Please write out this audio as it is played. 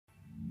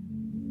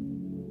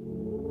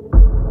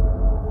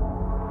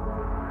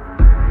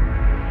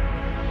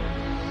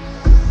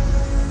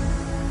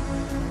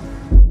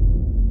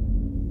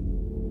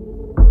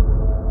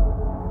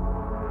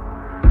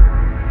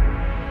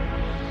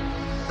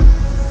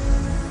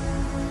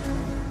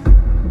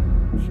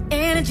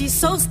energy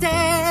so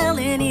stale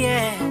in the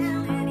air.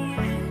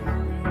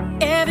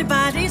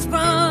 Everybody's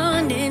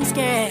running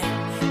scared.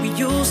 We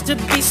used to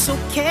be so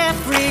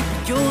carefree,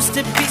 we used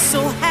to be so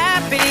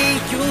happy,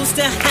 used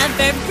to have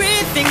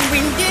everything we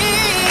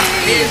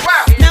need.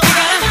 Now we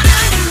gotta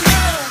find the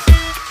love,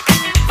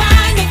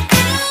 find the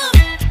love,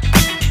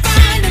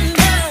 find the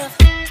love,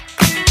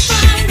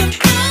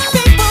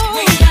 people.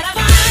 We gotta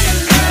find the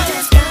love,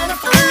 just gotta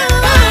find the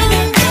love,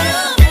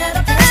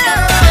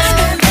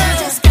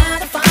 just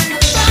gotta find the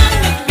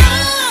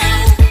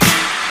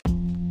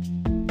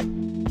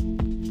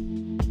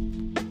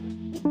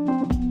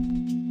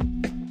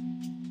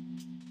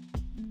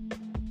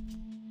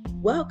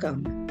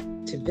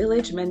Welcome to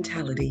Village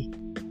Mentality,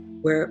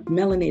 where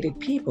melanated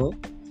people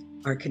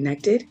are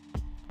connected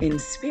in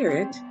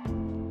spirit,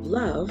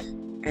 love,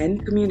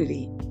 and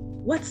community.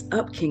 What's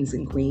up, kings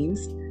and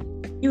queens?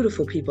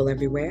 Beautiful people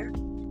everywhere.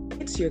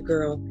 It's your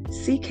girl,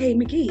 CK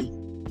McGee,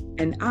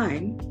 and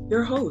I'm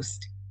your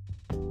host.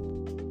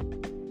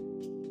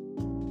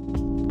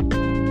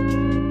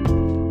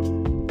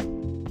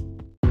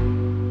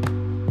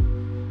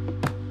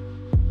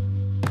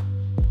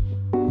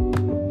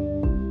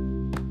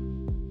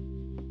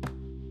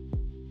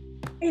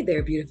 Hey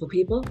there, beautiful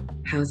people.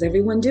 How's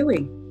everyone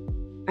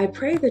doing? I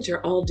pray that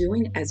you're all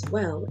doing as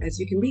well as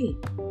you can be.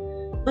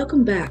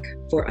 Welcome back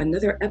for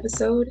another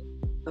episode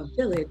of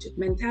Village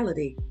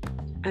Mentality.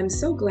 I'm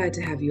so glad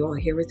to have you all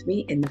here with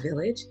me in the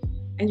village,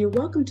 and you're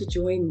welcome to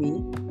join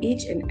me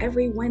each and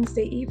every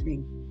Wednesday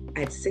evening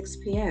at 6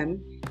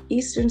 p.m.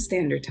 Eastern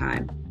Standard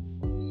Time.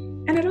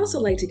 And I'd also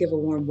like to give a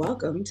warm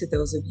welcome to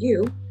those of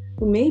you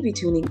who may be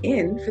tuning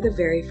in for the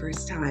very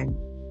first time.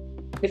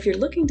 If you're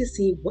looking to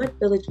see what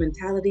Village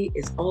Mentality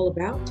is all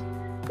about,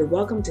 you're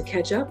welcome to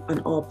catch up on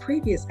all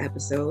previous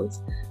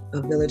episodes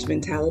of Village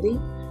Mentality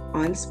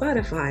on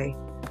Spotify,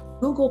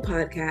 Google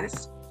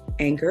Podcasts,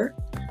 Anchor,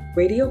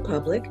 Radio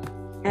Public,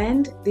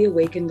 and the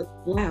Awakened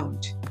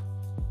Lounge.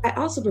 I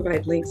also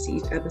provide links to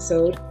each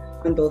episode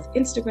on both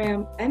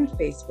Instagram and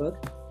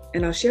Facebook,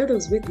 and I'll share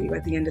those with you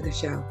at the end of the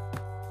show.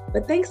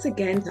 But thanks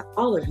again to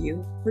all of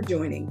you for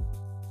joining.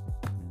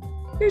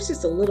 Here's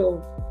just a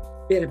little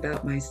bit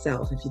about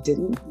myself if you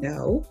didn't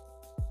know,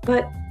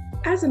 but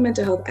as a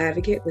mental health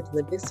advocate with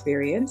lived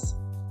experience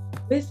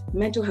with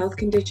mental health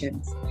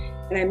conditions,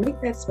 and I make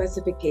that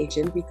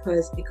specification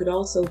because it could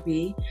also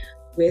be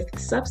with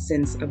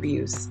substance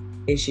abuse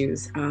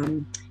issues.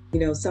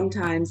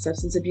 Sometimes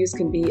substance abuse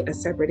can be a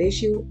separate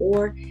issue,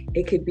 or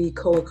it could be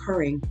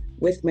co-occurring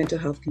with mental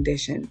health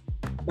condition.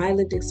 My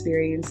lived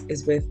experience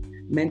is with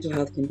mental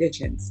health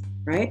conditions,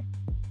 right?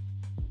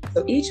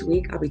 So each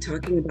week I'll be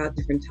talking about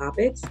different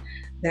topics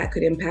that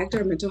could impact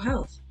our mental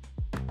health.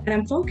 And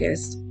I'm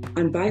focused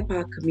on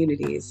BIPOC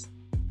communities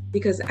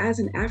because as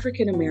an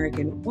African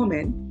American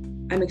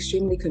woman, I'm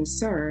extremely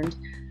concerned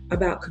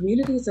about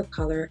communities of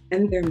color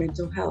and their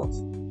mental health.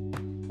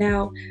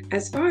 Now,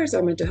 as far as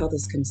our mental health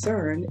is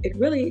concerned, it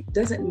really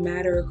doesn't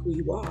matter who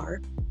you are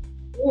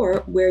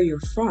or where you're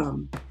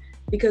from,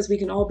 because we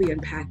can all be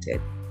impacted.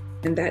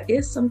 And that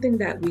is something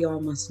that we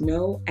all must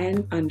know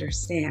and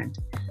understand.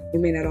 We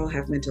may not all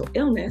have mental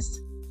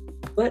illness,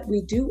 but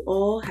we do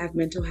all have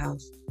mental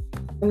health.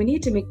 And we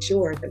need to make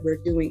sure that we're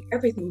doing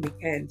everything we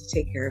can to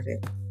take care of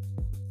it.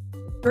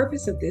 The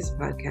purpose of this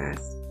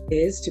podcast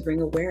is to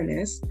bring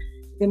awareness to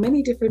the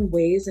many different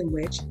ways in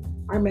which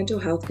our mental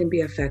health can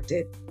be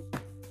affected,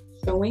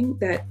 showing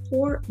that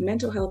poor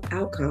mental health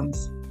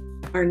outcomes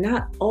are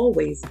not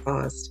always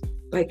caused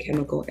by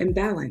chemical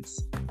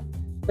imbalance,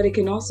 but it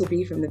can also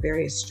be from the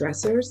various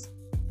stressors,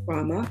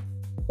 trauma,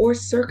 or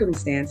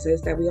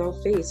circumstances that we all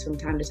face from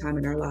time to time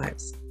in our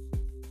lives.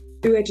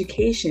 Through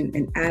education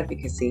and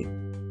advocacy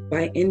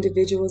by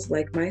individuals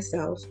like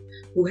myself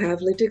who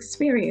have lived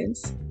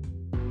experience,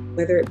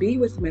 whether it be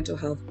with mental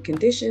health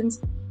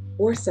conditions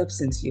or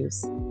substance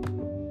use.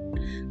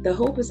 The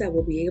hope is that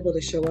we'll be able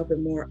to show up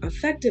in more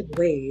effective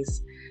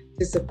ways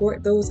to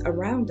support those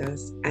around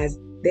us as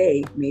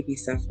they may be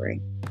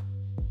suffering.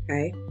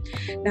 Okay?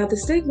 Now, the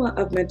stigma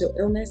of mental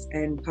illness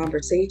and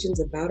conversations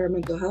about our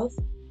mental health,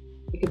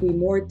 it can be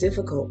more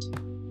difficult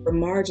for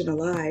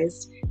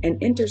marginalized and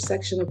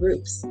intersectional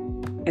groups,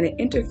 and it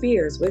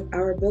interferes with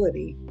our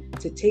ability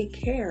to take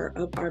care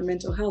of our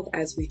mental health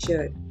as we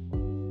should.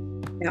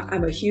 Now,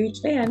 I'm a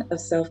huge fan of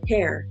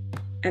self-care,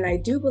 and I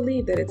do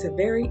believe that it's a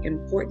very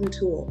important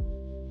tool,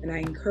 and I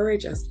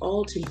encourage us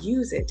all to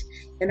use it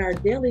in our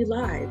daily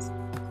lives,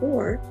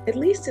 or at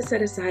least to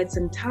set aside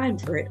some time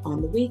for it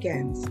on the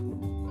weekends.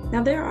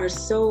 Now, there are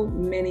so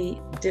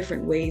many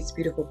different ways,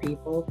 beautiful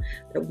people,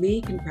 that we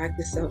can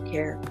practice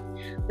self-care,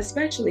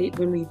 especially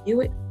when we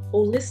view it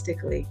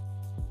holistically.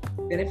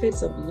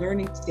 Benefits of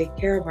learning to take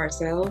care of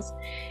ourselves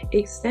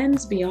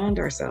extends beyond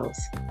ourselves,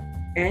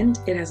 and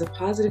it has a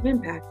positive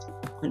impact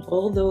on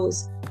all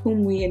those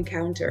whom we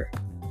encounter.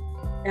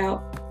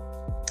 Now,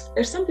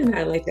 there's something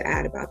that I'd like to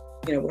add about,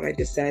 what I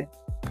just said.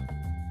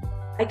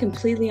 I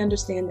completely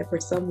understand that for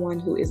someone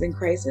who is in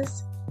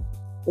crisis,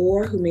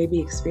 or who may be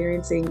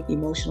experiencing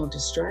emotional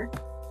distress,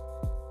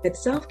 that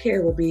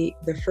self-care will be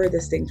the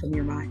furthest thing from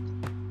your mind.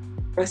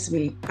 Trust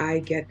me, I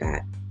get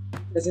that.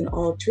 Because in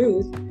all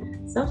truth,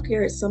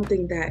 self-care is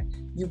something that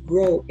you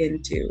grow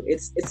into.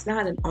 It's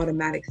not an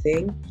automatic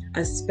thing,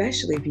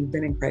 especially if you've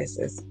been in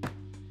crisis.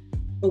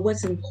 But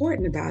what's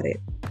important about it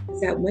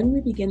is that when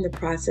we begin the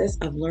process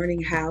of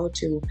learning how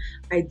to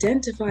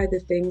identify the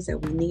things that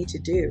we need to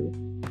do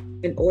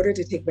in order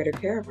to take better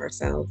care of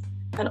ourselves,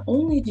 not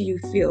only do you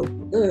feel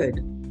good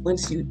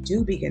once you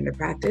do begin to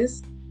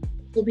practice,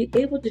 you'll be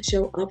able to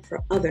show up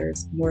for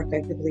others more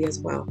effectively as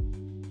well.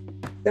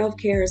 Self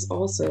care is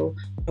also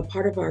a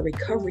part of our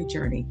recovery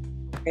journey,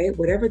 okay?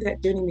 Whatever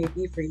that journey may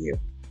be for you.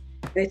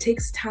 And it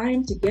takes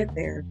time to get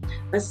there,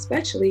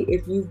 especially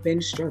if you've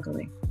been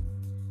struggling.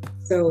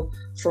 So,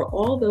 for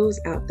all those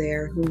out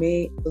there who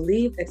may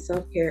believe that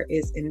self care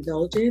is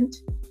indulgent,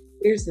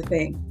 here's the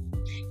thing: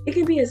 it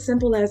can be as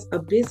simple as a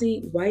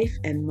busy wife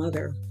and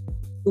mother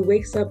who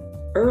wakes up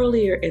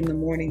earlier in the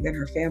morning than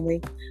her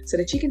family so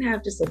that she can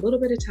have just a little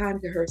bit of time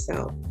to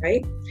herself,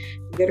 right?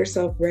 Get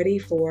herself ready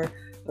for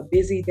a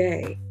busy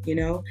day.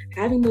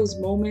 Having those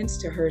moments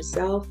to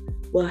herself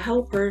will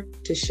help her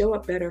to show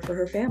up better for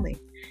her family.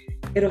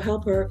 It'll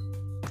help her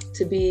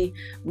to be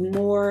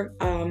more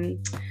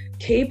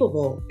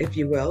capable, if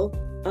you will,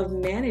 of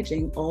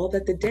managing all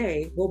that the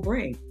day will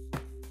bring.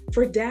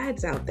 For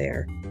dads out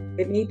there,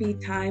 it may be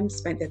time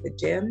spent at the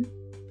gym,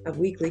 a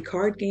weekly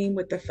card game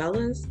with the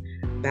fellas,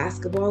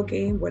 basketball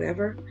game,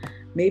 whatever.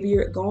 Maybe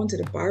you're going to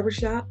the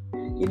barbershop,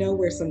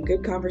 where some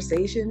good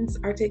conversations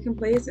are taking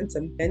place and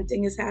some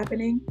venting is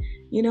happening,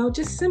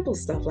 just simple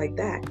stuff like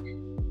that.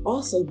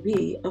 Also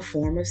be a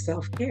form of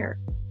self-care.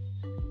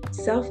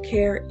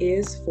 Self-care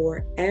is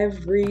for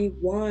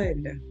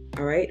everyone,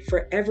 all right,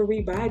 for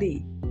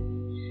everybody.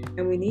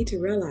 And we need to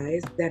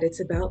realize that it's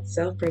about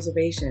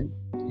self-preservation.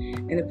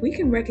 And if we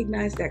can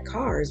recognize that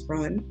cars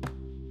run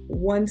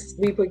once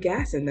we put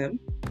gas in them,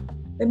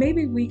 then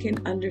maybe we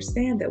can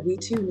understand that we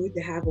too need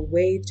to have a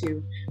way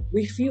to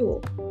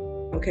refuel,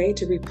 okay,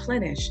 to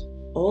replenish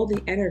all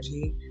the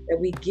energy that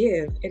we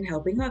give in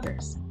helping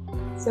others.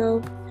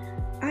 So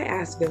I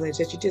ask, Village,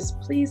 that you just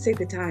please take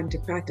the time to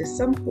practice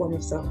some form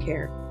of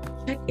self-care.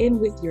 Check in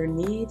with your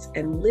needs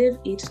and live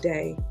each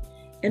day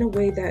in a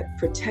way that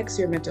protects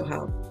your mental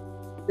health,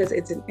 because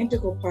it's an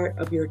integral part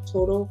of your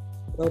total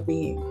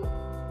well-being.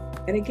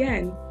 And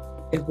again,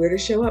 if we're to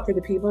show up for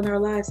the people in our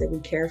lives that we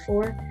care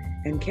for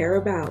and care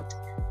about,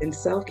 then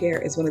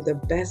self-care is one of the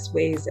best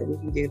ways that we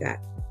can do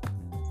that.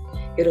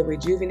 It'll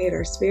rejuvenate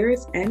our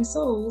spirits and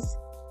souls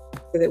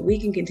so that we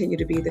can continue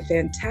to be the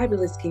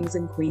fantabulous kings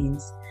and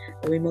queens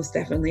that we most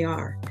definitely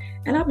are.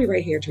 And I'll be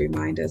right here to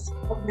remind us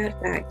of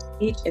that fact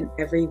each and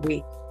every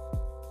week.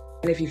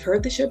 And if you've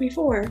heard the show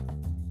before,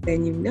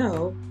 then you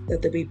know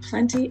that there'll be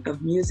plenty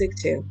of music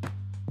too.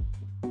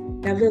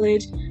 Now,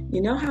 Village,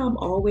 you know how I'm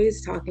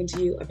always talking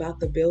to you about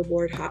the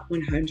Billboard Hot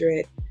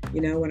 100,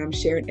 when I'm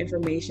sharing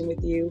information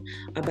with you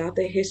about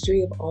the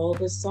history of all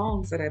the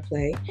songs that I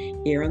play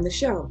here on the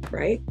show,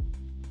 right?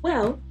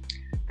 Well,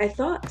 I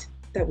thought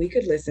that we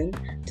could listen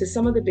to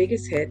some of the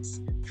biggest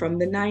hits from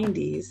the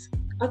 90s,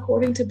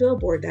 according to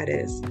Billboard, that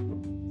is.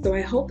 So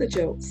I hope that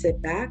you'll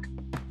sit back,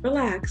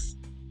 relax,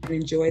 and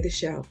enjoy the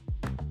show.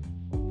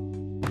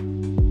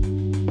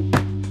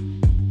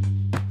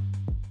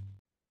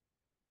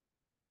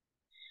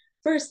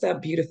 First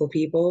up, beautiful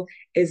people,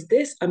 is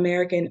this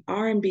American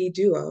R&B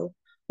duo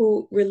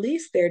who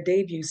released their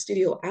debut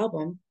studio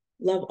album,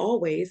 Love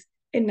Always,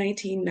 in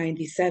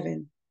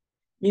 1997.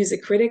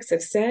 Music critics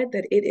have said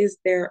that it is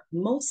their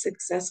most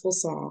successful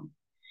song.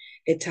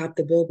 It topped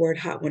the Billboard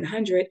Hot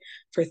 100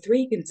 for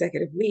 3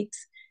 consecutive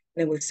weeks,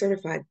 and it was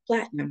certified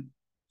platinum.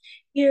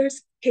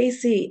 Here's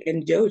KC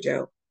and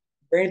JoJo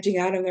branching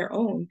out on their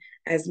own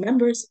as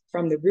members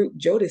from the group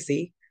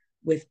Jodeci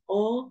with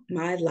All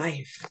My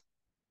Life.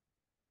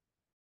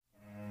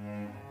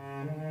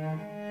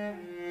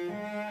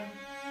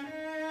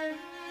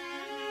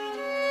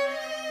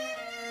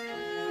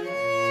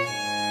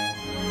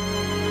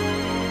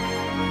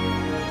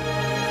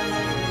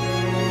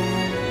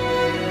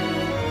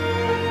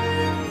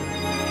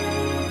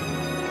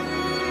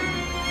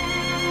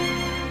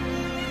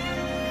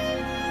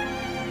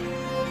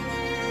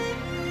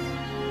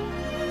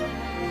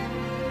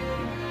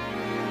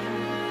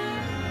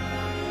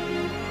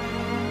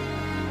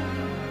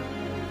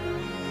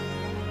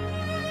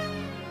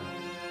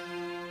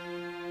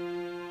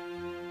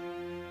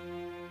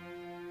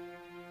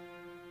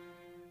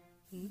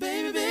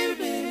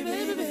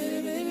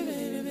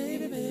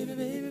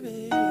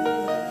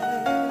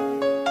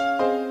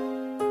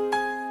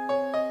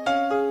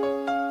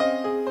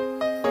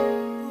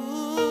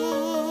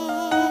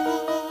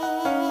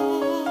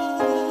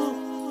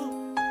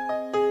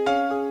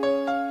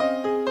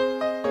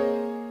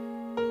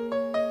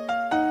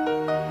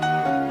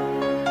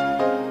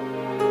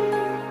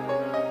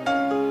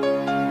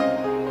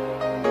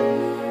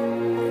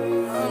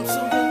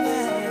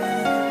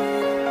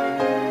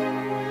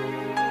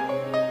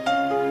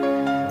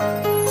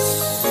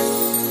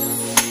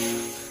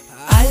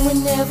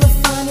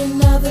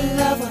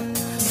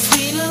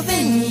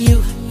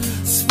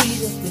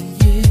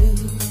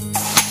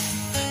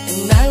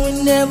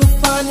 never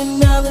find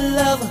another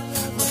lover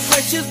more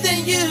precious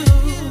than you,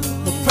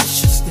 more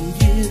precious than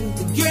you.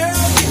 The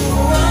girl you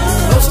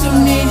are. Close to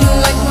me, you're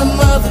like my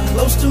mother.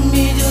 Close to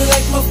me, you're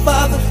like my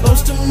father.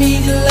 Close to me,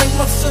 you're like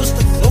my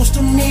sister. Close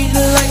to me,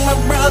 you're like my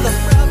brother.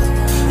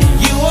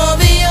 You are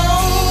the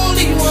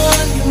only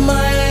one, you're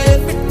my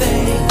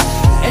everything.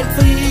 And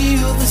for you,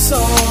 the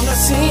song I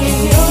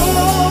sing.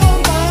 All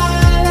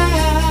my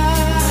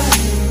life,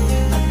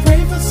 I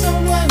pray for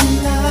someone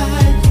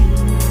like you.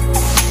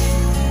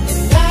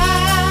 And I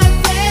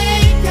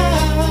thank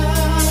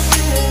God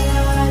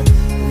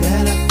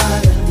that I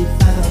finally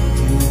found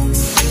you.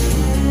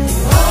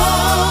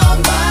 All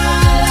my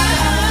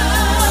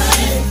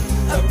life,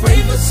 I pray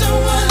for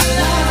someone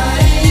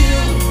like you.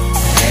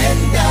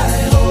 And I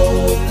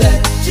hope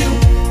that you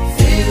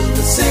feel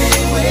the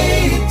same way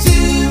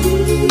too.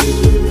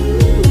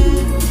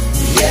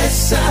 Yes,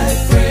 I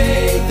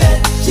pray that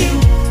you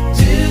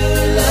do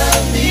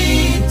love me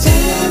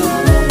too.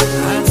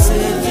 I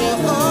said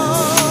you're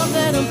all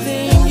that I'm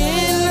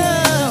thinking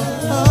of,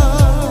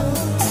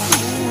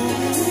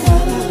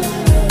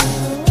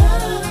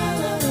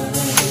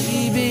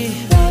 baby.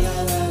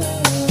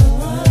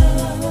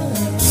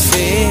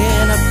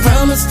 Said I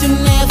promised to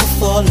never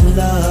fall in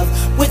love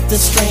with a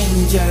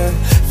stranger.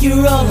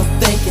 You're all I'm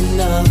thinking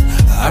of.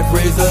 I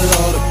praise the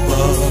Lord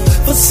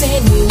above for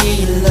sending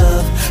me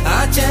love.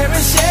 I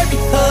cherish every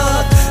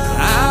hug.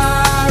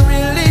 I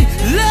really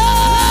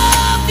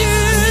love you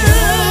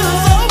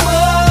so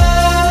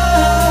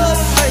much,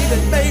 baby,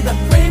 baby. I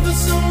pray for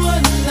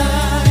someone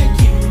like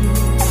you.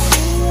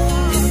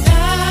 And I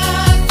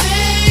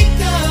thank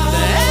God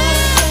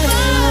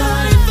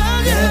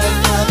that I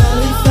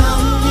finally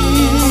found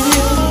you.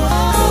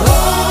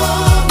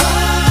 All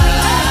my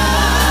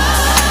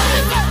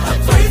life, I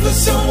pray for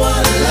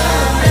someone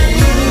like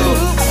you.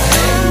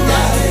 And I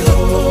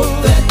hope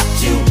that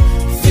you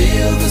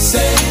feel the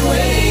same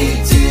way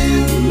too.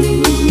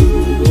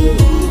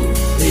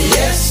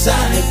 Yes, I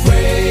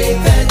pray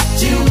that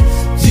you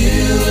do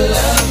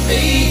love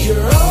me.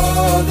 You're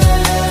all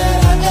that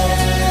I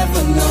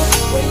ever know.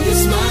 When you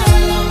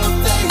smile on my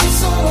face,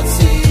 all I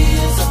see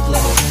is a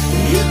glow.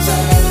 You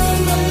turn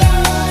my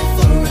life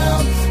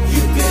around.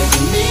 You pick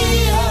me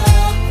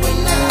up when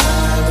I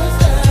was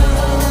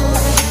down.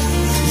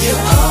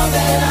 You're all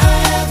that I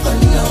ever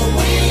know.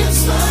 When you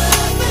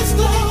smile, face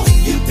glow.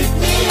 You pick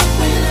me up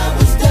when I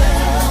was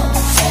down.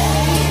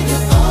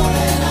 You're all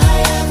that I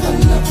ever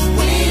know.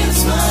 When you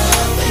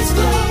smile, face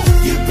glow.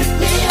 You pick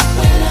me up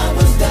when I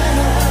was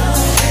down.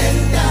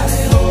 And I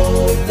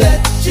hope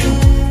that you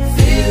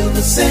feel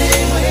the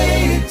same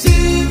way too.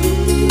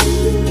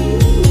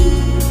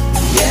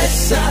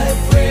 Yes, I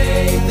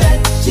pray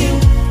that you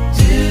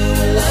do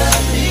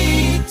love me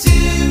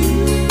too.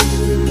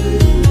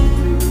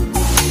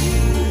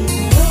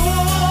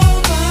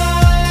 All my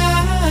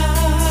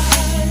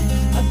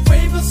life, I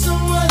pray for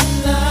someone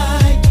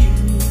like you.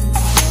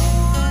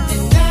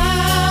 And I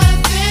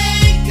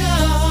thank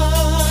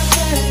God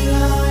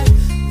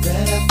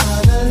that I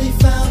finally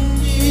found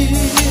you.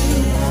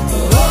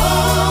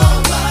 All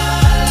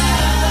my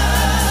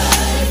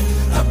life,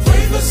 I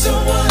pray for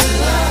someone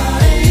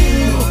like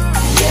you.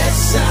 Yes,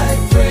 I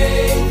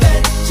pray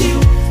that you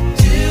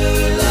do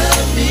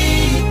love me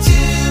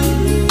too.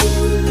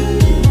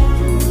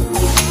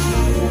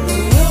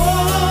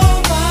 All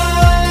my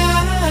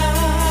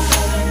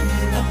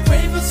life, I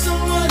pray for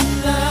someone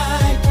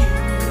like you.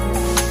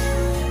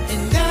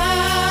 And I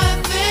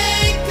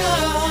thank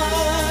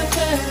God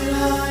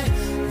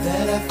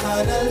that I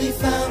finally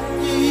found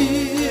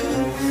you.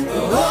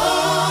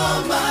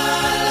 All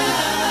my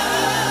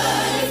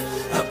life,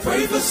 I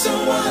pray for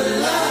someone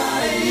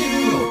like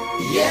you.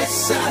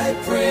 Yes, I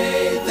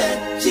pray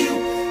that you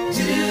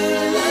do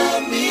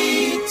love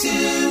me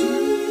too.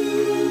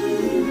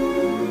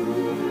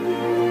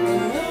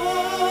 And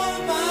all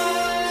my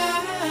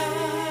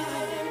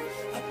life,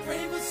 I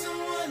pray for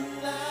someone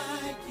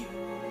like you.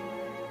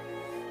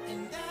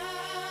 And I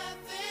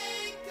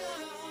thank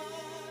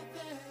God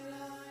that I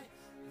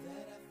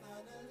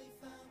finally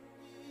found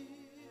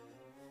you.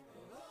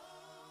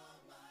 All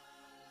my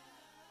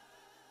life,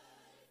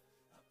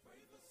 I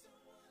pray for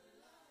someone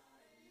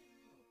like you.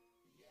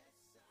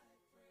 Yes, I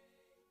pray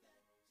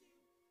that you do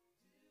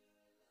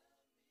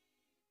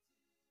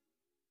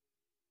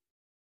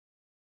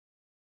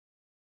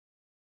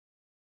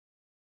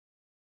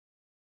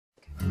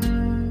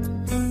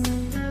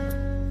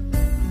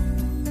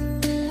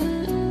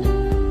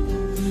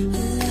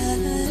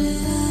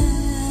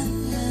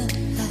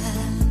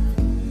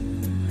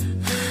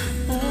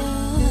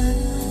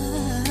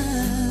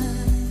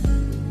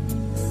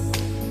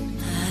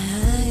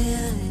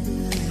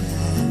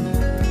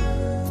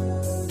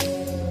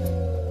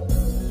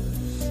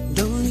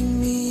Don't leave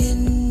me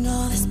in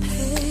all this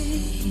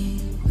pain.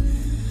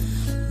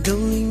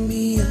 Don't leave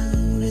me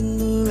out in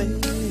the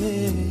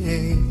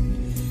rain.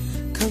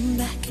 Come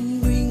back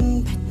and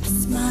bring back my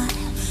smile.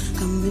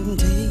 Come and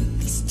take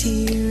these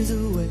tears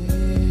away.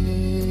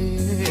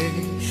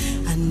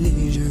 I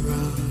need your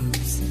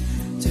arms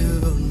to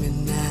hold me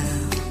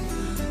now.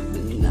 The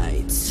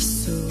nights are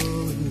so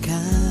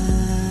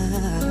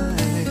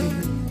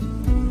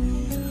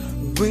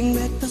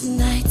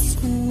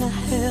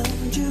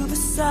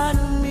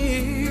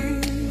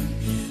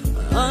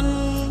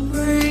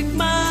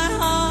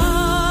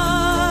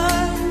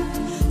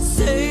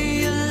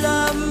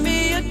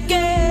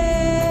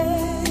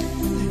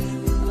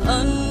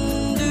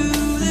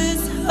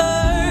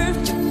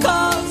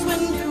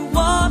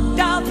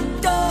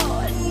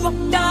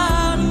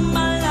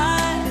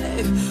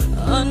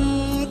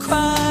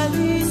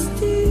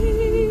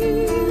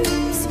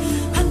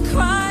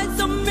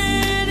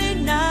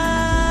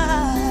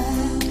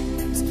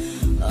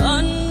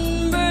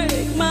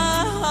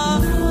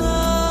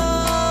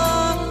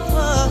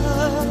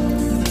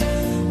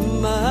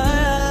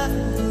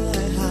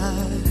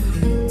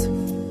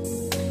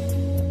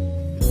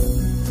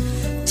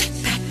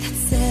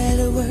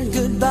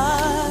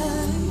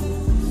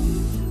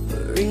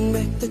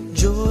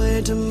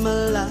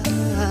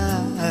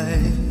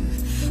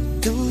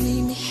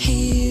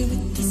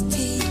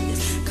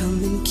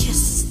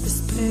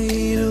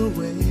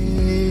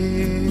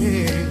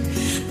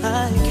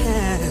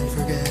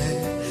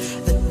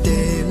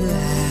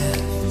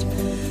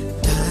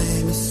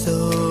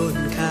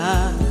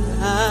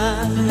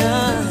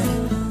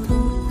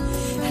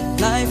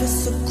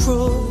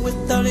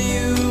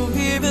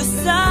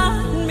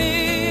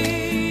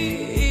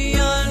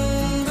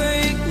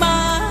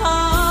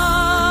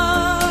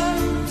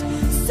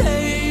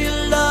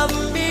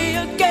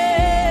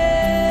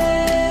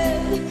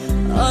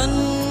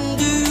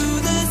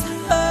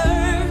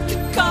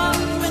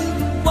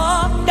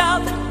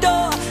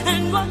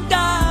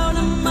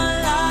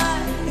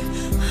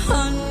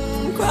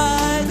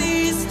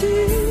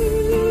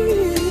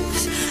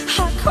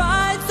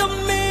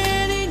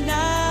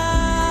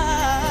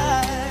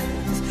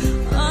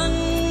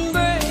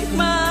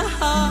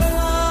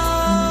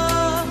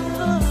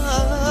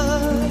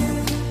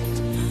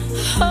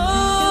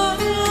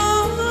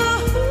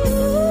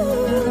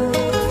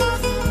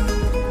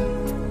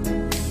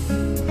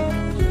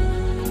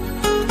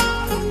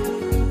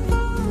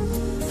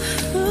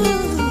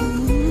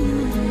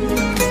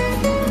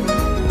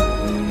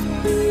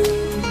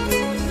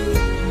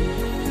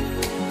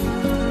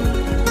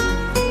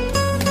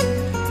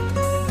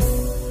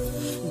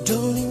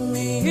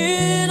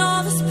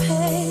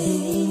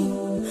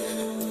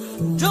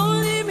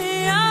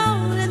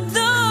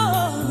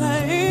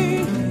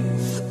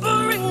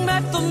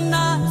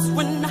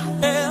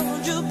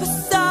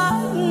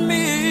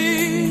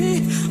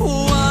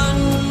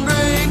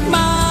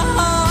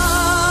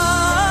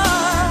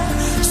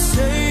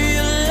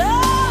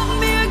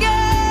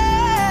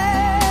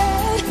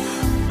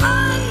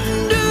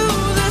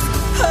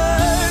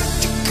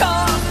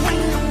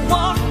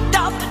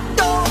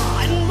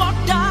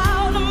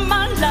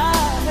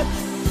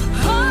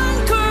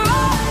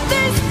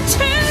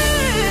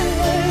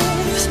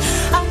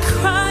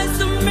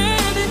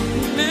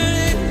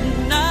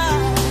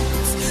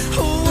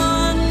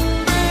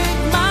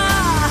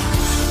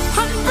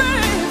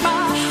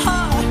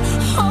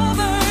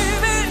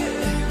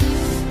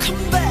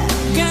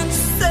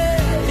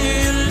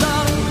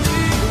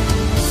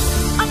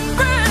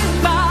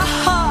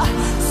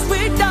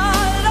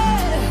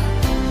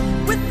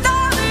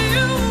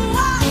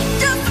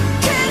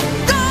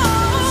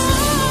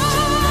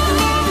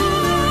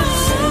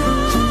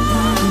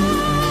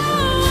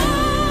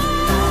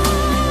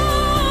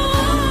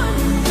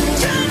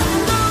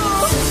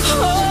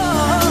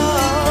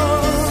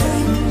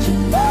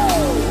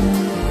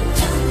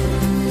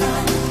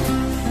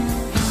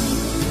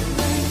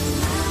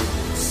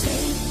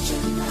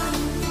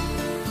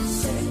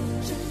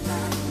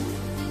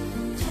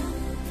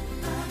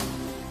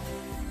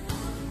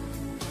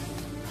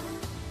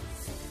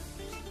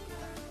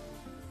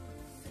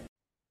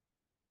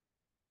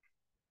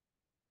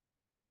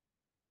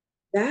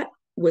That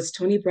was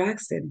Toni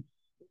Braxton,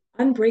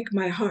 Unbreak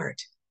My Heart,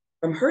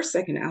 from her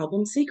second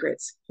album,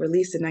 Secrets,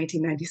 released in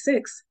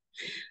 1996.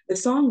 The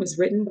song was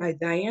written by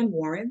Diane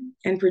Warren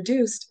and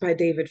produced by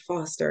David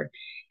Foster.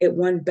 It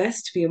won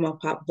Best Female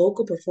Pop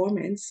Vocal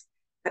Performance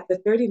at the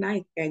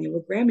 39th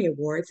Annual Grammy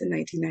Awards in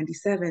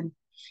 1997,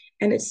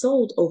 and it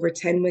sold over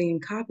 10 million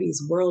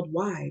copies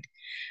worldwide,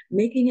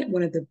 making it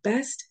one of the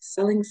best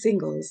selling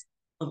singles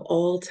of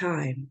all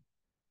time.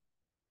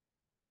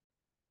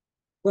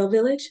 Well,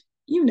 Village,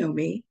 you know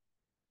me.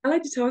 I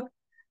like to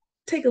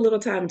take a little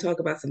time and talk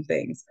about some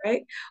things,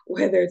 right?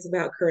 Whether it's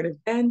about current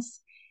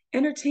events,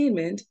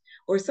 entertainment,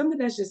 or something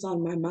that's just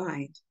on my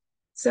mind.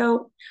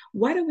 So,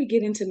 why don't we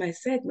get into my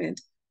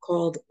segment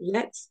called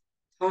Let's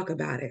Talk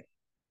About It?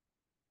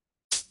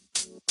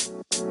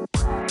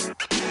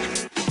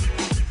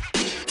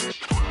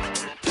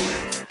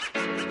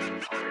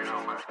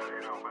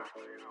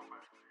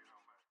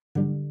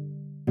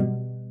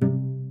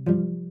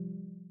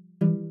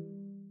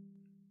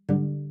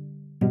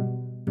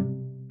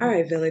 All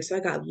right, Village. So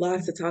I got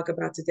lots to talk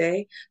about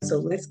today. So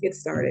let's get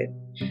started.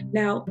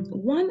 Now,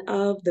 one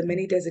of the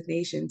many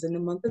designations in the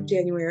month of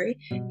January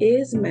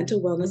is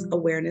Mental Wellness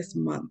Awareness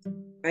Month,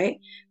 right?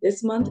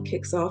 This month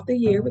kicks off the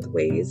year with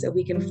ways that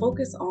we can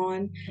focus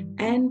on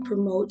and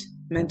promote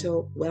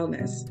mental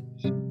wellness.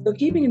 So,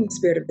 keeping in the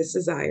spirit of this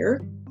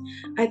desire,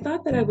 I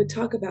thought that I would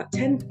talk about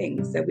 10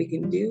 things that we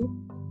can do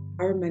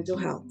for our mental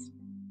health.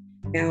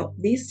 Now,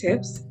 these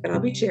tips that I'll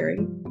be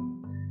sharing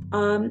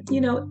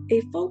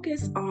a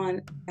focus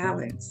on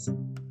balance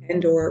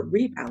and or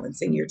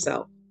rebalancing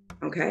yourself.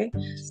 Okay.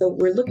 So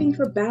we're looking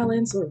for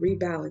balance or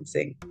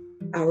rebalancing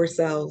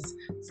ourselves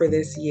for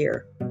this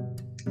year.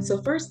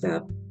 So first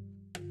up,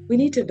 we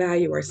need to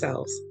value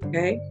ourselves.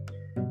 Okay.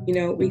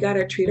 We got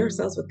to treat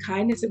ourselves with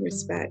kindness and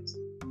respect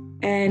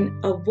and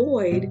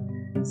avoid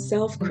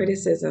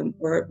self-criticism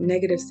or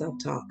negative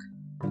self-talk.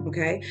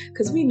 Okay,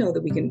 because we know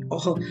that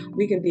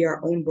we can be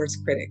our own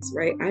worst critics,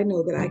 right? I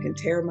know that I can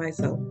tear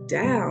myself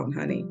down,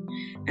 honey,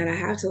 and I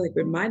have to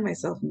remind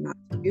myself not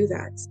to do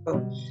that.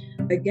 So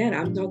again,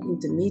 I'm talking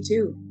to me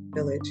too,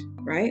 Village,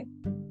 right?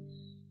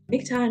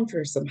 Make time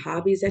for some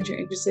hobbies that you're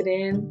interested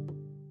in,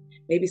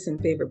 maybe some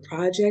favorite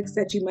projects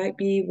that you might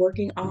be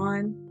working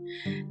on.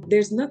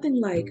 There's nothing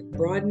like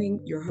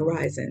broadening your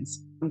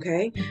horizons.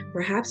 Okay,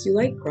 perhaps you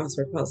like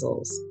crossword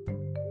puzzles,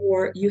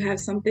 or you have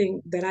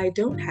something that I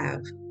don't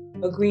have,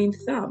 a green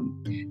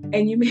thumb,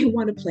 and you may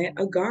want to plant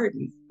a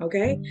garden,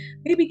 okay?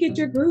 Maybe get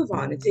your groove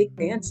on and take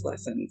dance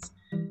lessons.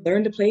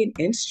 Learn to play an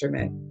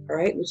instrument, all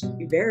right, which can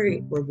be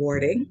very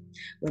rewarding.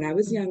 When I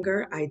was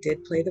younger, I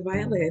did play the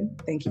violin.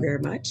 Thank you very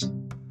much.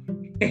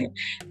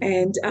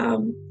 And,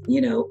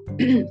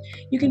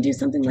 you can do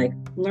something like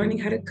learning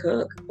how to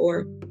cook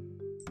or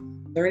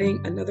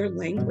learning another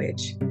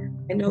language.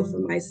 I know for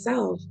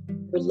myself, I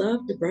would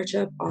love to brush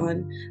up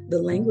on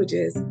the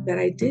languages that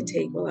I did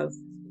take while I was,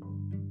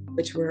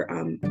 which were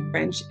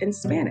French and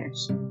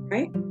Spanish,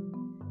 right?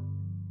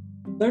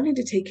 Learning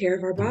to take care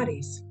of our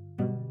bodies.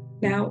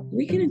 Now,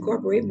 we can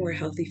incorporate more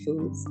healthy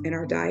foods in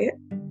our diet.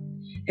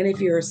 And if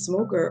you're a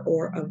smoker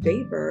or a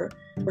vapor,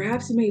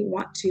 perhaps you may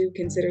want to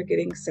consider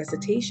getting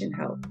cessation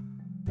help,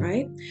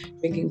 right?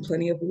 Drinking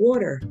plenty of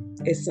water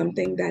is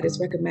something that is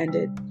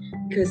recommended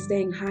because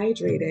staying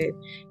hydrated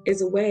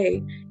is a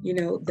way,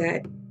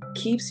 that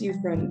keeps you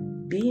from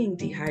being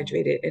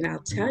dehydrated. And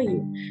I'll tell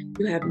you,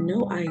 you have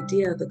no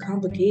idea the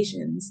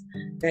complications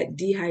that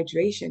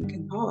dehydration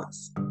can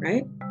cause,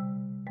 right?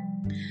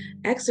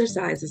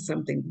 Exercise is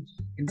something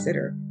to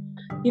consider.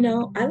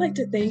 I like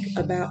to think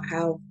about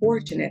how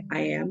fortunate I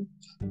am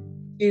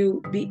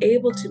to be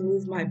able to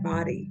move my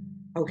body,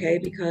 okay?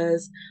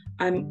 Because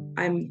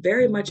I'm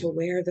very much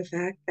aware of the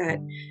fact that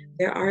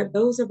there are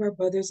those of our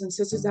brothers and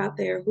sisters out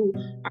there who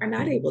are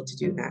not able to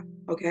do that,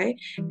 okay?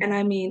 And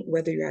I mean,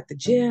 whether you're at the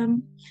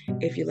gym,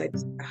 if you like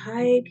to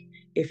hike,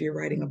 if you're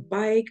riding a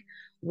bike,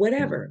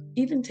 whatever,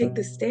 even take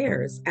the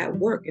stairs at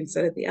work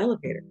instead of the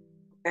elevator,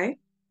 okay?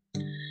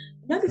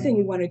 Another thing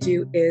we want to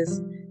do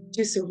is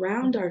to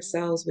surround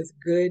ourselves with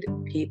good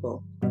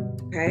people.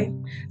 Okay.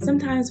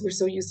 Sometimes we're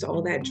so used to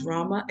all that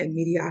drama and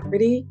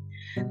mediocrity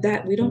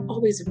that we don't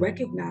always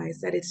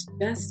recognize that it's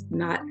just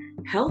not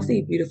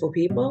healthy, beautiful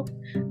people.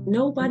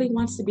 Nobody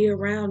wants to be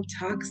around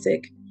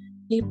toxic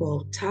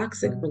people,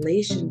 toxic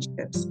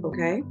relationships.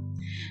 Okay.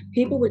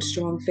 People with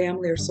strong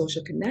family or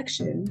social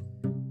connection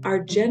are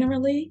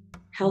generally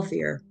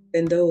healthier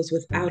than those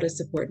without a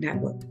support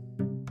network.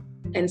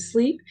 And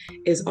sleep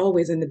is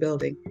always in the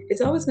building.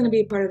 It's always going to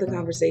be a part of the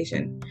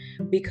conversation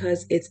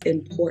because it's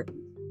important.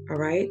 All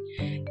right.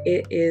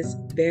 It is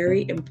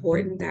very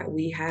important that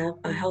we have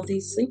a healthy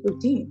sleep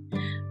routine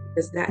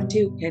because that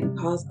too can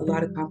cause a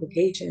lot of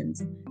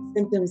complications,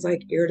 symptoms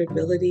like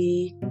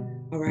irritability.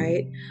 All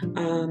right.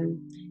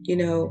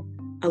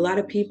 A lot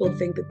of people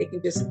think that they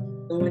can just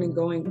go in and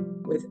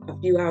going with a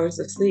few hours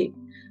of sleep,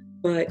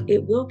 but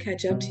it will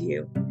catch up to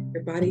you.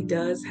 Your body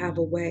does have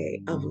a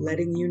way of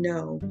letting you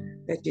know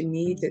that you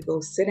need to go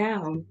sit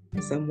down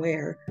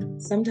somewhere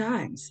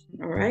sometimes.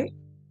 All right.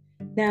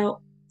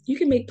 Now, You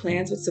can make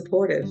plans with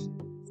supportive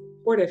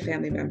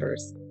family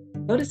members.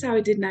 Notice how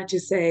I did not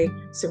just say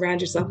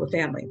surround yourself with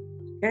family,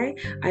 okay?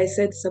 I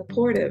said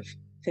supportive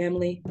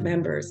family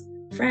members,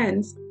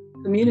 friends,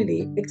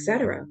 community,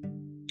 etc.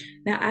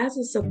 Now, as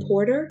a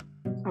supporter,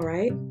 all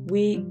right,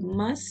 we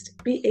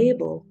must be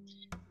able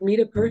to meet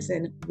a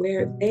person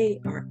where they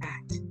are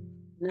at,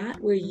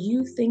 not where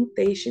you think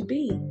they should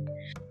be.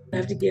 You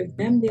have to give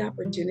them the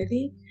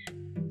opportunity to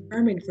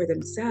determine for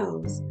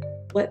themselves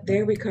what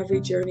their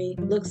recovery journey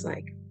looks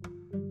like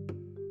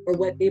or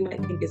what they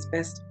might think is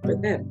best for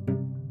them.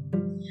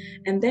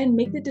 And then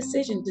make the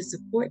decision to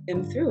support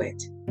them through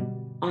it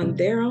on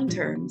their own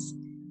terms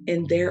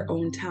in their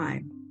own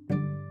time.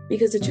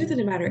 Because the truth of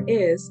the matter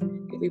is,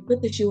 if we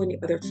put the shoe on the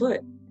other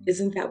foot,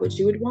 isn't that what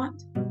you would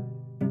want?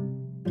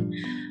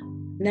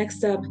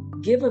 Next up,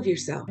 give of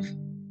yourself.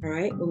 All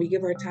right. When we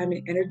give our time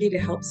and energy to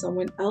help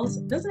someone else,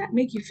 doesn't that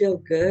make you feel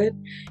good?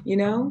 You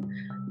know,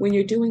 when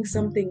you're doing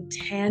something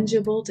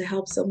tangible to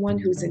help someone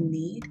who's in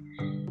need.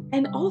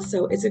 And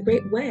also, it's a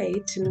great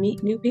way to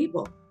meet new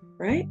people,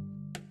 right?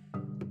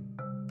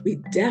 We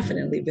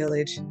definitely,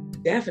 village,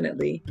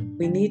 definitely,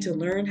 we need to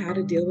learn how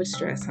to deal with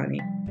stress,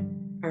 honey.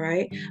 All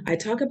right. I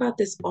talk about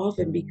this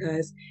often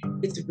because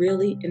it's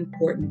really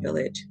important,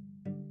 village.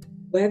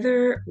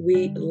 Whether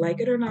we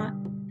like it or not,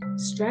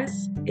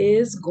 stress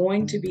is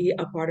going to be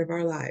a part of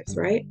our lives,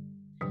 right?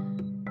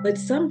 But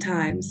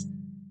sometimes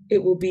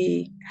it will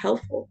be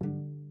helpful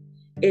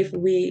if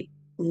we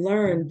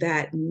learn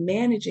that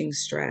managing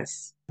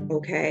stress,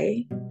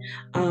 okay,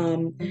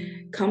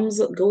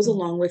 goes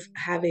along with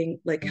having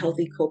like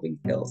healthy coping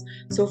skills.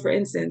 So, for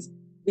instance,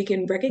 we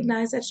can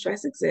recognize that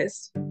stress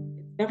exists.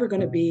 It's never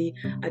going to be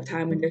a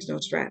time when there's no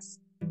stress,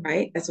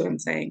 right? That's what I'm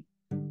saying.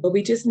 But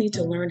we just need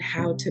to learn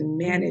how to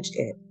manage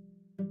it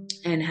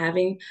and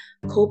having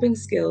coping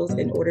skills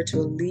in order to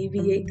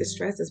alleviate the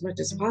stress as much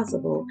as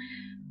possible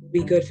will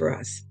be good for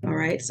us. All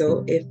right.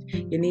 So if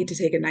you need to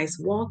take a nice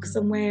walk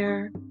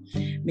somewhere,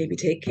 maybe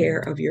take care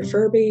of your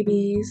fur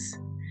babies,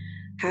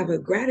 have a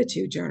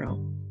gratitude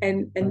journal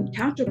and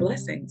count your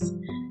blessings.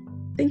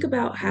 Think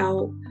about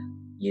how,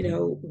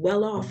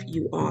 well off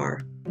you are.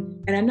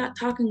 And I'm not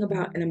talking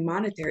about in a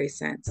monetary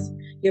sense.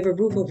 You have a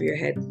roof over your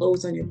head,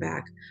 clothes on your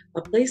back,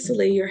 a place to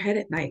lay your head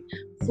at night,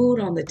 food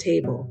on the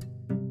table,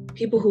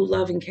 people who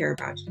love and care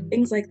about you,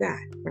 things like that,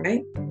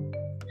 right?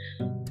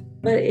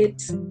 But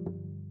it's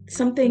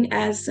something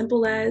as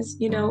simple as,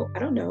 I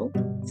don't know,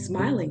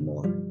 smiling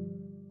more.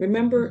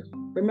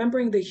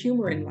 Remembering the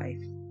humor in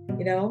life,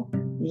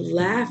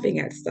 laughing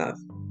at stuff.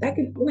 That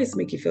can always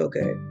make you feel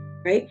good,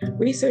 right?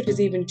 Research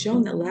has even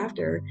shown that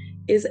laughter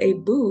is a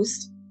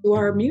boost to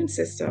our immune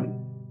system.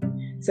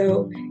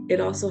 So it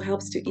also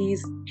helps to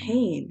ease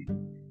pain.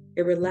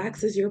 It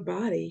relaxes your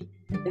body,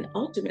 and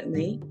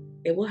ultimately,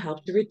 it will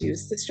help to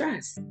reduce the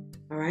stress.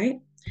 All right.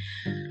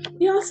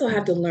 We also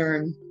have to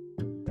learn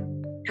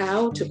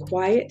how to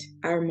quiet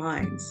our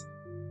minds.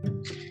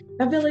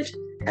 Now, village,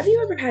 have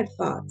you ever had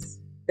thoughts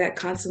that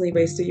constantly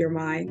race through your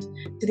mind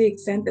to the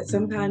extent that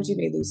sometimes you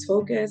may lose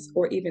focus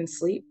or even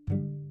sleep?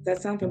 Does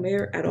that sound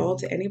familiar at all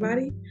to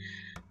anybody?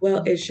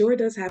 Well, it sure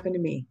does happen to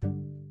me,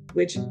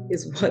 which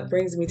is what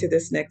brings me to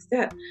this next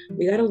step.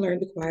 We got to learn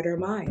to quiet our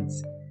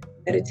minds.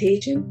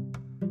 Meditation,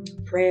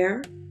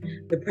 prayer,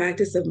 the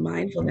practice of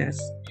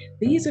mindfulness.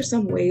 These are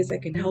some ways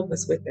that can help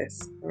us with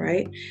this, all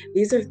right?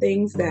 These are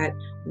things that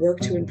work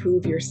to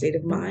improve your state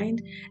of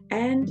mind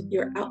and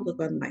your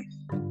outlook on life.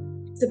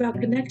 It's about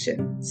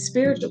connection,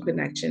 spiritual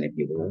connection, if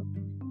you will.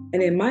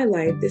 And in my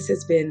life, this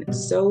has been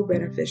so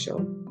beneficial,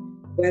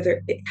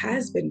 whether it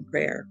has been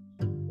prayer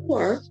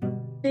or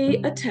the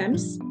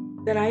attempts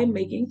that I am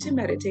making to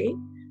meditate.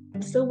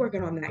 I'm still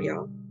working on that,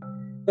 y'all.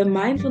 But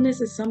mindfulness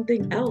is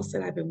something else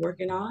that I've been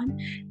working on,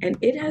 and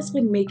it has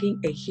been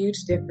making a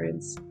huge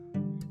difference.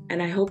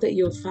 And I hope that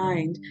you'll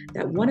find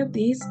that one of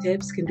these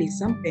tips can be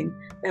something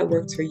that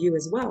works for you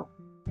as well.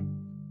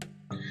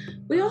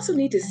 We also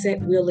need to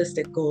set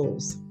realistic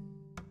goals.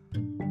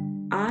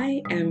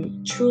 I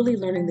am truly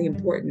learning the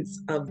importance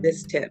of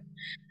this tip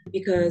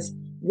because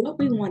what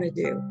we want to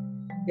do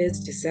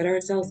is to set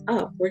ourselves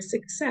up for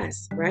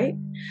success, right?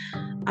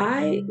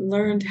 I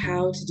learned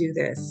how to do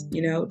this,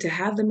 to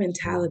have the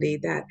mentality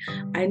that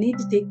I need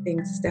to take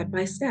things step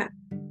by step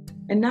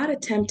and not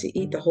attempt to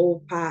eat the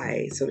whole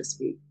pie, so to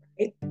speak,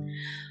 right?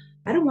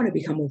 I don't want to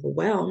become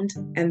overwhelmed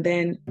and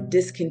then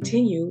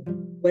discontinue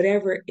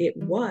whatever it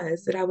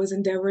was that I was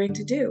endeavoring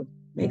to do.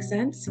 Make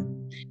sense?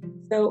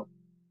 So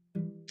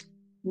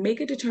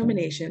make a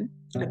determination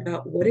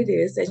about what it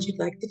is that you'd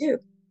like to do,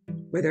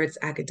 whether it's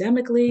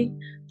academically,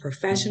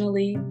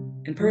 professionally,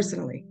 and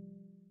personally.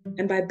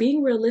 And by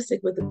being realistic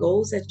with the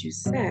goals that you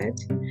set,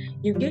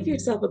 you give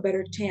yourself a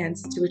better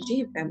chance to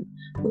achieve them,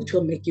 which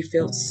will make you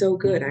feel so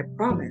good, I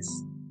promise.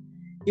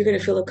 You're going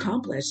to feel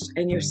accomplished,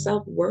 and your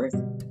self-worth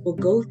will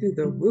go through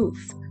the roof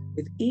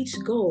with each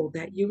goal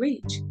that you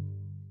reach.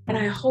 And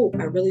I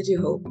really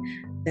do hope,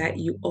 that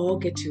you all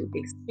get to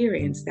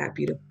experience that,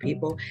 beautiful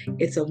people.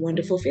 It's a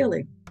wonderful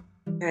feeling,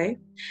 okay?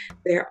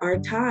 There are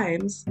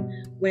times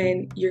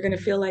when you're going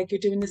to feel like you're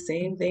doing the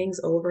same things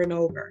over and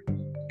over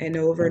and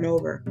over and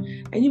over,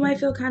 and you might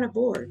feel kind of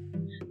bored.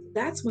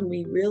 That's when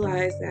we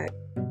realize that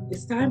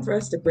it's time for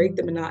us to break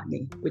the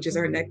monotony, which is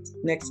our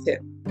next tip.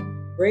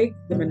 Break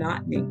the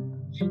monotony.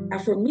 Now,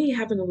 for me,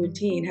 having a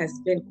routine has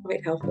been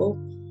quite helpful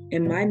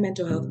in my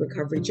mental health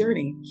recovery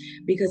journey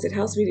because it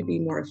helps me to be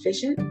more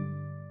efficient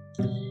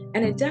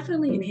and it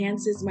definitely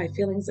enhances my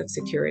feelings of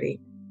security.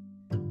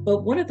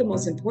 But one of the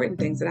most important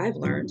things that I've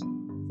learned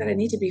is that I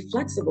need to be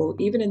flexible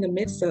even in the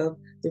midst of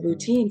the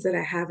routines that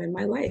I have in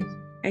my life.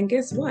 And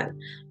guess what?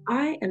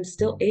 I am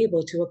still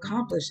able to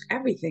accomplish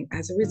everything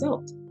as a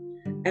result.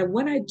 And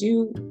when I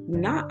do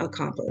not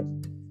accomplish,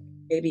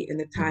 maybe in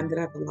the time that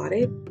I've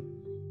allotted,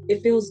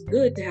 it feels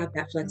good to have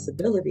that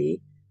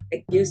flexibility.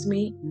 It gives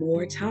me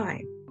more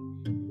time.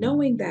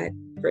 Knowing that,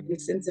 for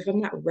instance, if I'm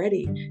not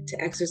ready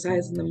to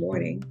exercise in the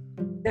morning,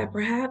 that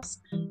perhaps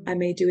I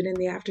may do it in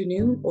the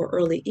afternoon or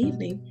early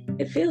evening,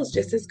 it feels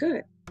just as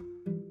good.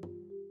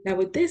 Now,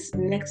 with this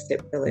next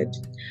tip, Village,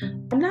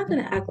 I'm not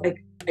going to act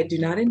like I do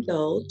not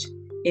indulge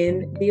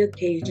in the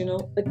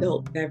occasional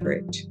adult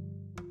beverage,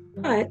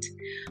 but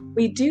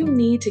we do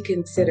need to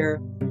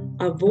consider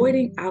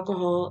avoiding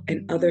alcohol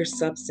and other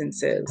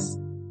substances,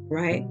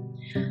 right?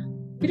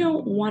 We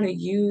don't want to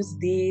use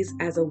these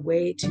as a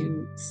way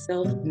to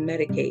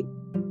self-medicate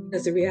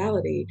because the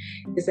reality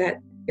is that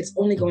it's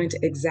only going to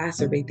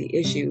exacerbate the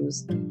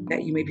issues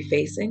that you may be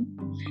facing,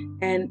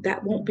 and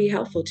that won't be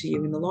helpful to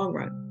you in the long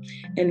run.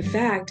 In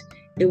fact,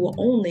 it will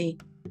only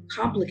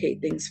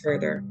complicate things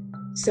further.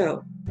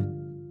 So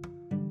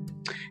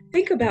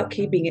think about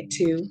keeping it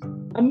to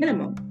a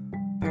minimum,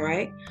 all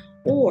right?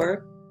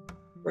 Or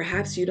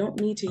perhaps you don't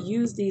need to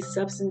use these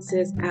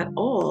substances at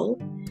all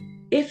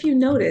if you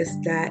notice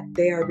that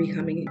they are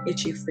becoming an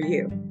issue for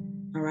you,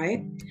 all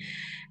right?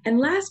 And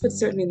last but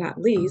certainly not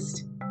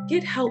least,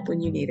 get help when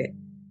you need it.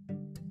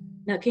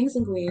 Now, kings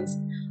and queens,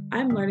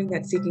 I'm learning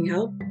that seeking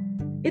help,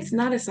 it's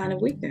not a sign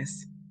of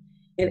weakness.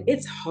 And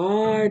it's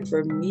hard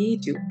for me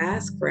to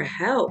ask for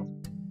help.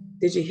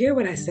 Did you hear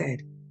what I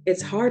said?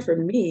 It's hard for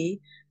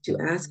me to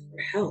ask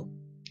for help.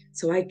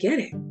 So I get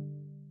it.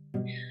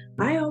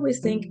 I always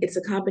think it's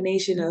a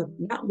combination of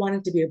not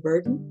wanting to be a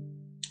burden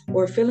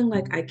or feeling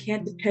like I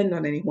can't depend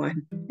on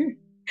anyone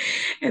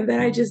and that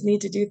I just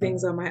need to do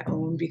things on my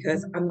own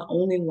because I'm the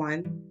only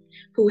one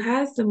who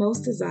has the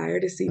most desire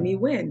to see me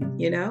win,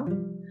 you know?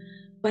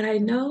 But I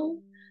know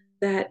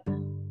that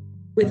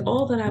with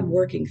all that I'm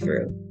working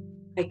through,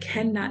 I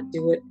cannot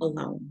do it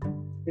alone.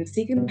 And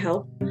seeking the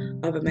help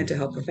of a mental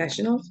health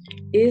professional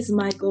is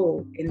my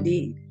goal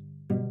indeed.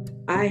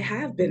 I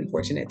have been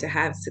fortunate to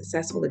have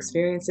successful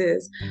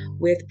experiences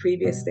with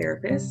previous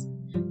therapists,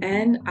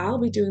 and I'll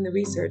be doing the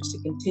research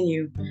to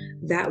continue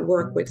that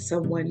work with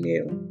someone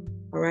new.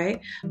 All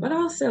right. But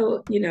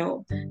also,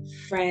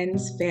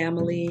 friends,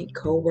 family,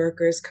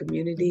 coworkers,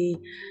 community,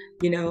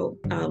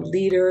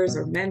 leaders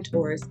or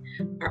mentors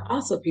are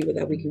also people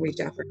that we can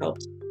reach out for help.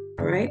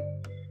 All right.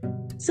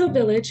 So,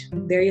 Village,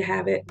 there you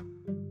have it.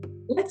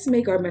 Let's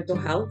make our mental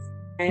health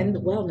and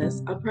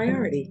wellness a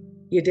priority.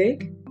 You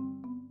dig?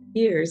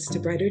 Here's to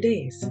brighter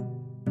days.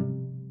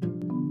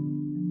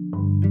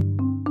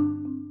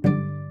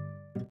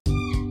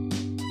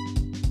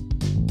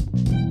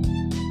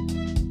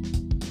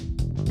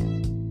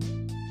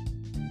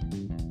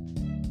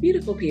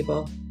 Beautiful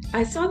people.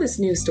 I saw this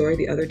news story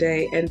the other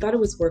day and thought it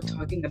was worth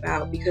talking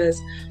about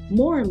because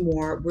more and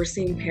more we're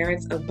seeing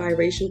parents of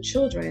biracial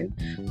children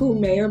who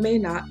may or may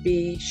not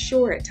be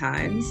sure at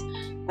times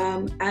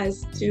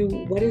as to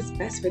what is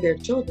best for their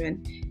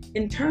children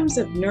in terms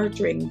of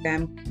nurturing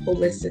them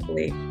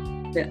holistically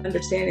and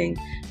understanding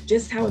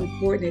just how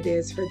important it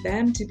is for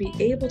them to be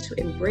able to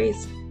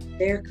embrace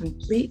their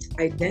complete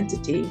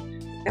identity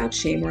without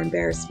shame or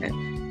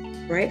embarrassment.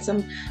 Right?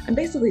 So I'm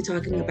basically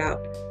talking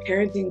about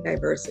parenting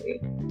diversity.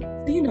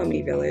 So you know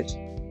me, Village.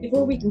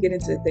 Before we can get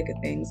into the thick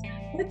of things,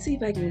 let's see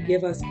if I can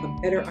give us a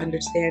better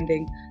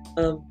understanding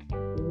of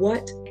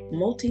what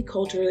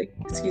multicultural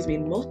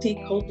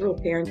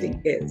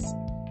parenting is.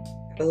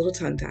 Got a little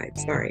tongue-tied,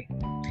 sorry.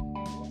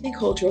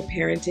 Multicultural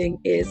parenting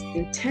is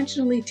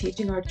intentionally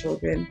teaching our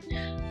children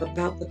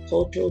about the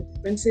cultural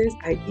differences,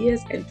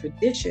 ideas, and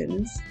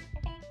traditions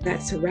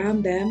that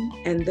surround them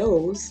and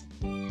those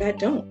that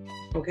don't,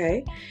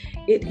 okay?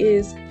 It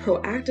is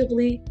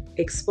proactively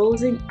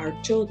exposing our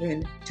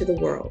children to the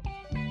world.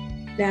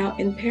 Now,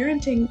 in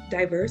parenting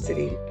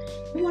diversity,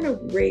 you want to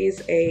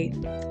raise a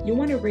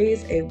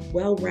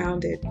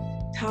well-rounded,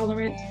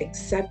 tolerant,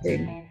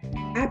 accepting,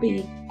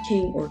 happy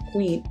king or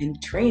queen in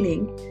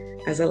training,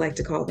 as I like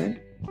to call them.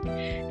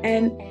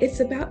 And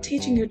it's about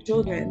teaching your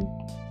children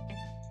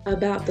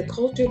about the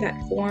culture that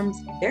forms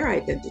their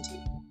identity.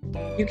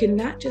 You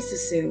cannot just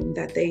assume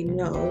that they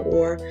know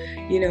or,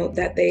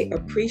 that they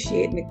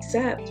appreciate and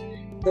accept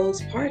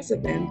those parts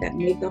of them that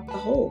make up the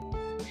whole.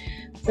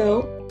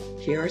 So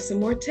here are some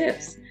more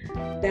tips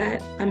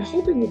that I'm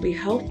hoping will be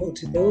helpful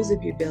to those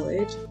of you,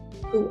 Village,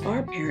 who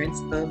are parents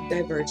of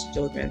diverse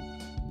children.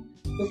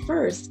 So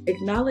first,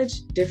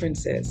 acknowledge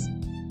differences.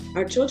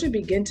 Our children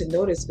begin to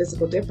notice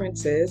physical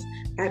differences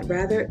at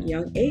rather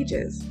young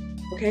ages.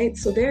 Okay,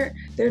 so they're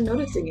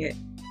noticing it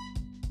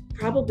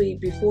probably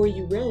before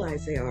you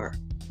realize they are.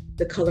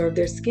 The color of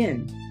their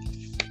skin,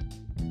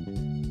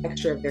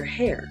 texture of their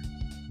hair.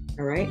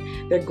 All right,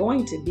 they're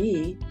going to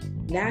be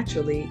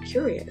naturally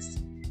curious,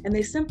 and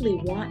they simply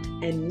want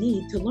and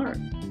need to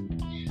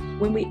learn.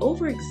 When we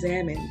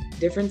over-examine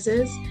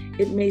differences,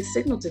 it may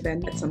signal to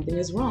them that something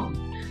is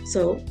wrong.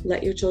 So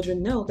let your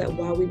children know that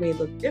while we may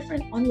look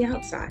different on the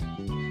outside,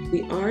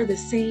 we are the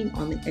same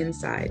on the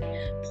inside,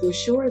 to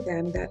assure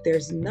them that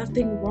there's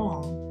nothing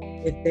wrong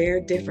with their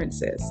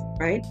differences,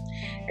 right?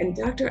 And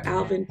Dr.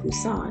 Alvin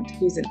Poussant,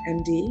 who's an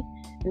MD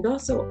and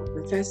also a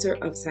professor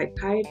of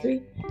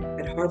psychiatry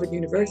at Harvard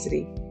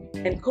University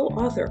and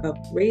co-author of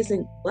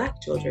Raising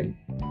Black Children,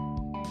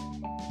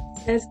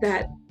 says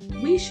that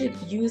we should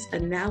use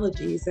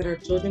analogies that our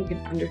children can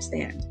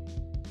understand.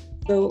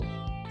 So,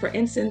 for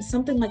instance,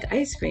 something like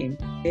ice cream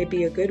may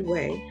be a good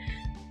way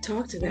to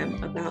talk to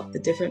them about the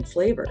different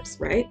flavors,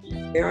 right?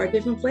 There are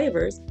different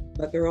flavors,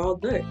 but they're all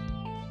good.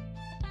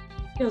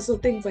 So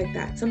things like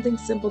that, something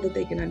simple that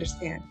they can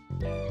understand,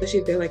 especially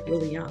if they're like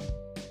really young.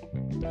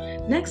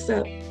 Next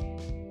up,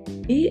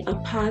 be a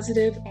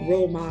positive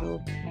role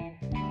model.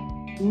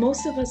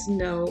 Most of us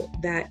know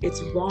that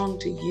it's wrong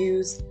to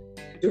use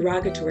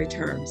derogatory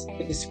terms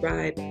to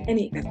describe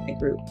any ethnic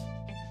group.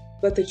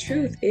 But the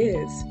truth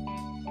is,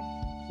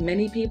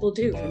 many people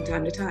do from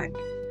time to time,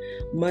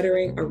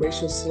 muttering a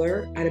racial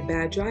slur at a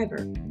bad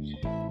driver,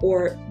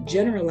 or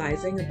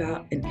generalizing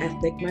about an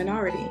ethnic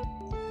minority.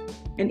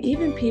 And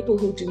even people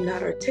who do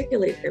not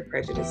articulate their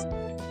prejudices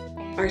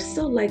are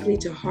still likely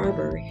to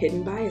harbor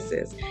hidden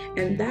biases,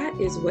 and that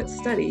is what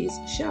studies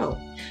show.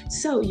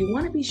 So you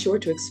want to be sure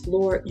to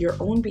explore your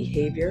own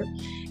behavior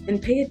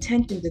and pay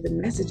attention to the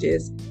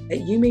messages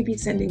that you may be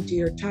sending to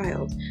your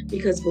child,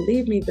 because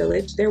believe me,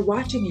 village, they're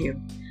watching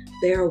you.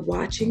 They are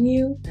watching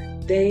you.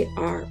 They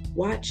are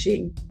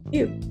watching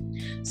you.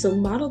 So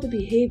model the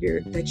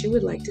behavior that you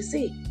would like to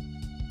see.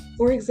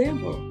 For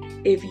example,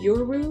 if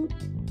you're rude,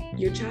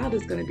 your child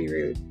is going to be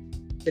rude.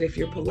 But if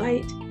you're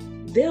polite,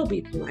 they'll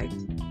be polite.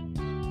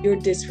 You're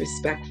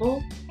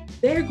disrespectful,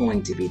 they're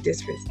going to be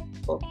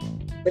disrespectful.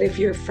 But if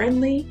you're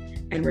friendly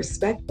and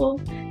respectful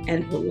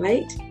and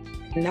polite,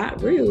 and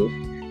not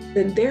rude,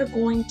 then they're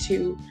going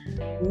to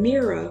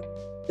mirror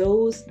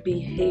those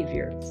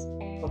behaviors,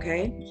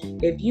 okay?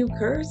 If you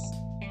curse,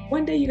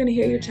 one day you're going to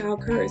hear your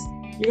child curse.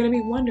 You're going to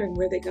be wondering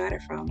where they got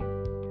it from.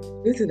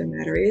 The truth of the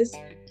matter is,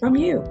 from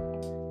you.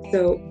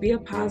 So be a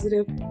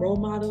positive role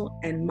model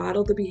and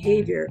model the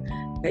behavior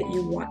that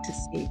you want to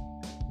see.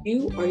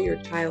 You are your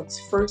child's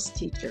first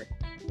teacher,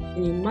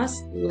 and you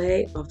must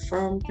lay a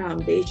firm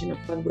foundation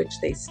upon which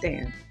they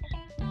stand,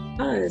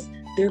 because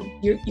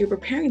you're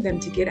preparing them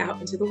to get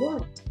out into the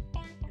world.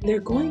 They're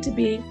going to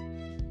be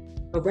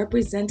a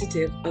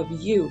representative of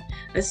you,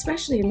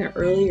 especially in their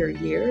earlier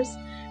years.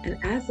 And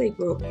as they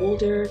grow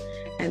older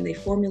and they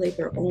formulate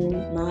their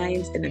own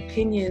minds and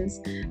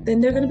opinions,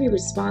 then they're going to be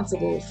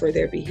responsible for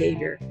their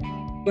behavior.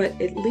 But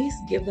at least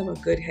give them a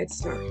good head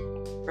start,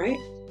 right?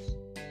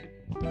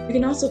 You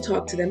can also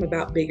talk to them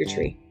about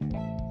bigotry.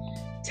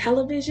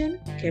 Television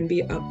can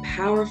be a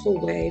powerful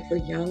way for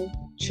young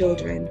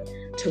children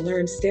to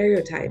learn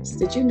stereotypes.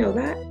 Did you know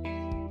that?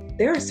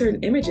 There are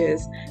certain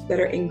images that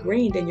are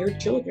ingrained in your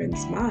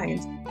children's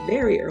minds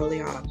very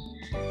early on,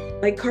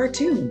 like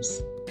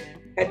cartoons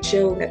that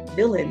show that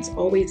villains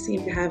always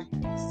seem to have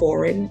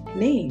foreign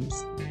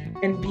names,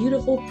 and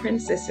beautiful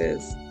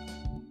princesses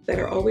that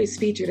are always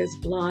featured as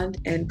blonde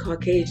and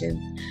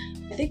Caucasian.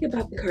 I think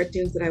about the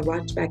cartoons that I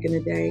watched back in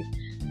the day.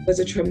 It was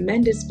a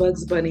tremendous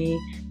Bugs Bunny,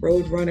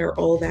 Roadrunner,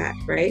 all that,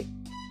 right?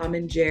 Tom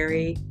and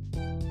Jerry.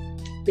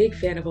 Big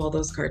fan of all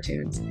those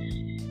cartoons,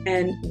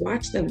 and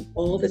watched them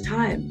all the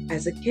time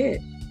as a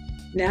kid.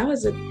 Now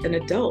as an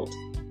adult,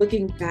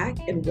 looking back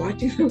and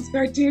watching those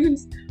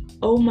cartoons,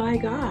 oh my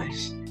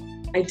gosh,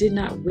 I did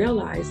not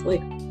realize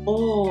like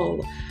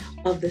all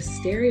of the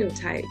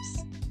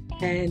stereotypes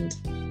and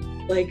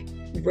like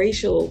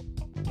racial,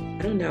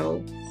 I don't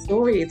know,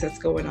 stories that's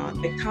going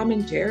on. Like Tom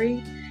and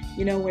Jerry,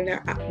 you know, when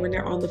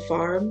they're on the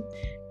farm,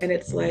 and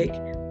it's like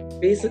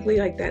basically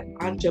like that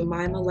Aunt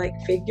Jemima like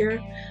figure,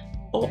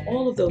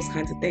 all of those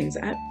kinds of things.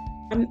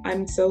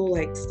 I'm so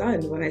like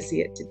stunned when I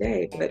see it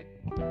today, but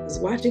I was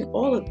watching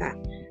all of that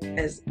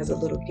as a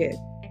little kid.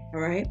 All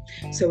right,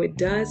 so it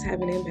does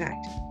have an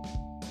impact.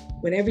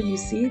 Whenever you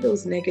see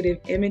those negative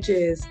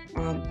images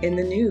in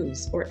the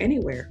news or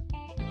anywhere,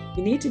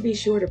 you need to be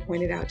sure to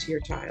point it out to your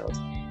child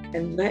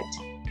and let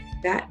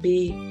that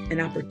be an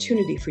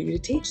opportunity for you to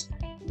teach them.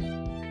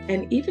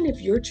 And even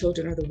if your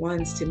children are the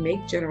ones to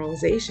make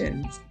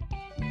generalizations,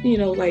 you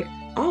know, like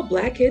all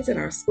Black kids in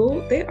our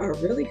school, they are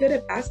really good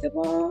at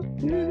basketball.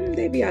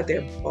 They be out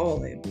there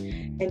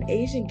balling. And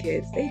Asian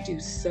kids, they do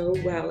so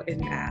well in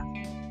math.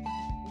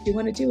 What you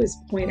want to do is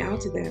point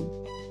out to them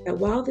that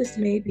while this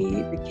may be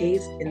the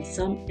case in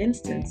some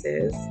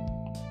instances,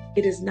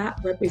 it is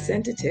not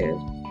representative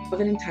of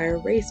an entire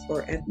race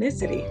or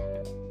ethnicity.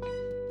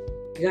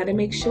 You got to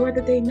make sure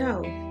that they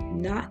know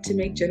not to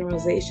make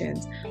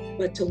generalizations,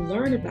 but to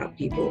learn about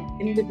people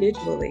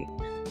individually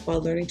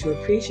while learning to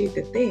appreciate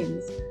the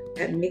things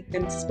that make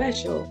them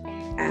special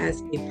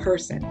as a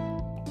person.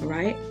 All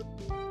right?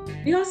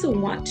 We also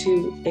want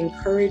to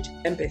encourage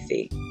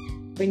empathy.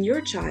 When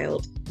your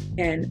child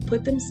can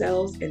put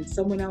themselves in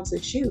someone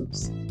else's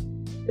shoes,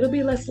 it'll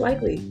be less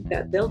likely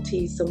that they'll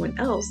tease someone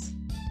else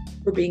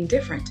for being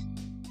different.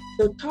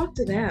 So talk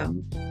to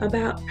them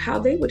about how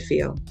they would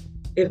feel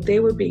if they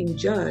were being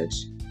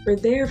judged for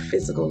their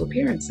physical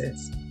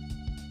appearances.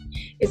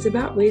 It's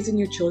about raising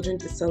your children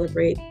to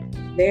celebrate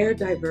their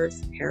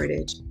diverse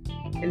heritage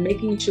and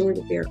making sure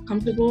that they're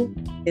comfortable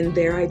in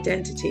their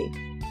identity.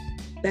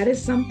 That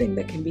is something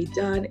that can be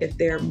done if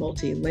they're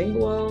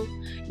multilingual.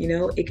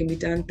 It can be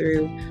done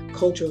through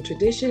cultural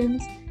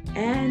traditions,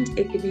 and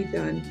it can be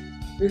done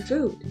through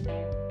food.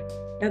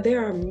 Now,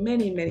 there are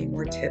many, many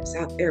more tips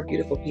out there,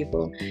 beautiful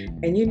people.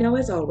 And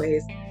as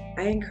always,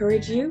 I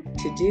encourage you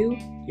to do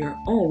your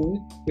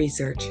own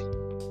research.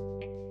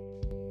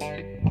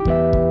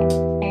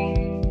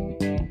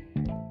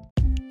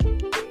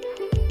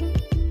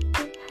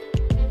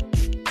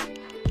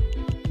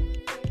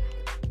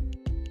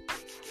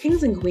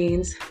 Kings and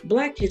Queens,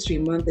 Black History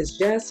Month is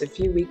just a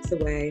few weeks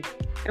away,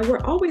 and we're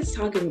always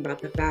talking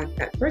about the fact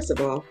that, first of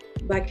all,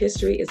 Black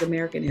history is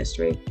American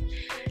history,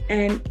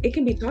 and it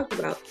can be talked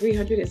about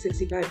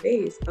 365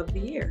 days of the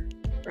year,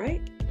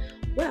 right?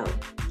 Well,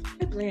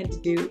 I plan to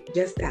do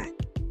just that,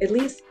 at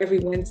least every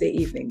Wednesday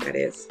evening, that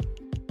is.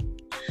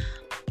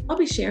 I'll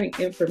be sharing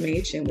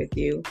information with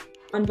you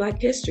on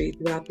Black history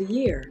throughout the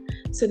year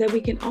so that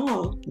we can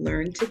all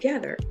learn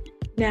together.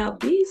 Now,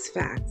 these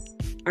facts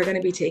are going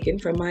to be taken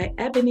from my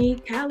ebony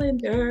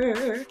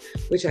calendar,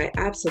 which I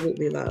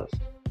absolutely love,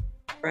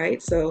 right?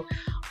 So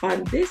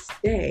on this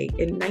day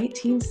in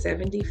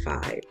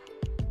 1975,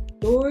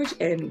 George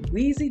and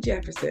Wheezy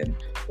Jefferson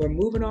were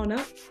moving on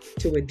up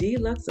to a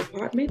deluxe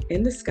apartment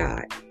in the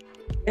sky.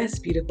 Yes,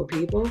 beautiful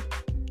people.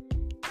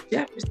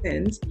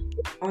 Jefferson's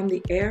was on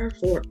the air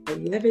for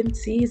 11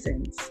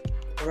 seasons,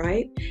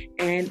 right?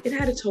 And it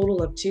had a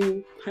total of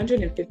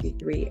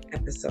 253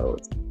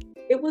 episodes.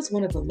 It was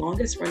one of the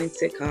longest running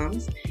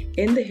sitcoms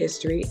in the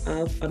history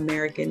of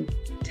American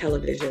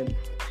television.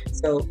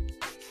 So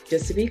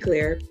just to be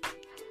clear,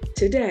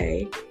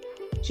 today,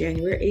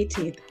 January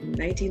 18th,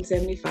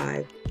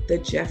 1975, The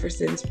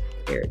Jeffersons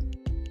premiered.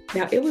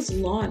 Now, it was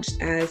launched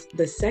as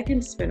the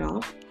second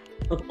spinoff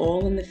of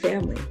All in the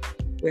Family,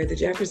 where the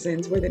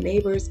Jeffersons were the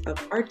neighbors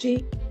of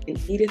Archie and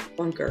Edith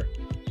Bunker.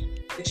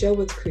 The show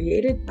was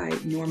created by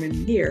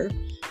Norman Lear,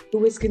 who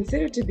was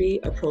considered to be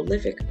a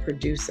prolific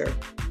producer.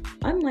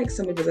 Unlike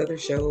some of his other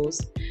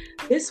shows,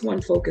 this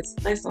one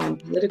focused less on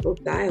political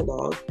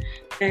dialogue,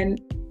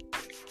 and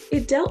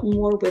it dealt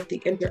more with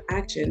the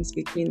interactions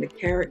between the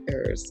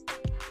characters.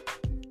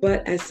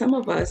 But as some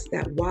of us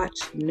that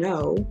watch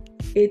know,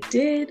 it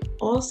did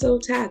also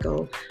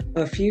tackle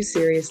a few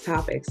serious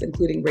topics,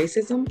 including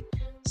racism,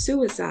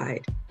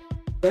 suicide,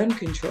 gun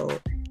control,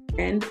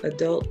 and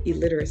adult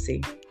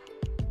illiteracy.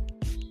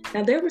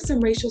 Now, there were some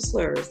racial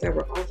slurs that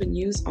were often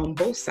used on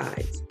both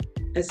sides,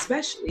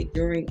 especially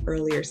during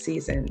earlier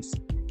seasons.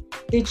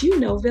 Did you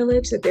know,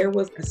 Village, that there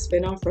was a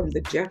spinoff from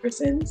The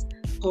Jeffersons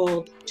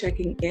called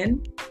Checking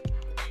In?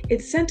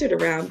 It's centered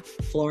around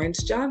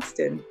Florence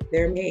Johnston,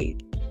 their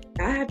maid.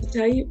 Now, I have to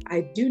tell you,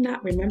 I do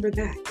not remember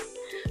that.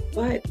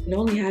 But it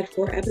only had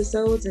 4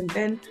 episodes, and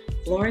then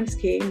Florence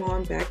came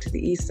on back to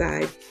the East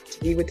Side to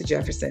be with the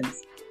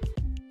Jeffersons.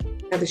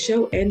 Now, the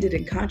show ended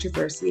in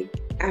controversy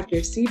after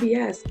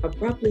CBS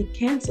abruptly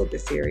canceled the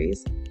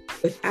series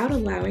without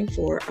allowing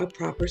for a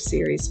proper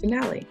series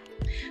finale.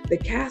 The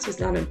cast was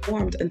not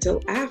informed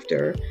until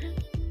after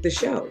the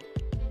show,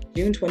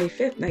 June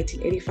 25th,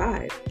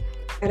 1985.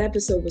 That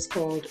episode was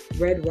called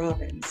Red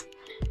Robins.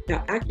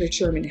 Now, actor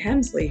Sherman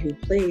Hemsley, who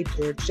played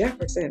George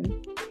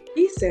Jefferson,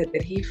 he said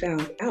that he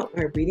found out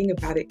by reading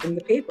about it in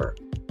the paper.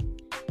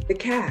 The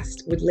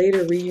cast would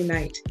later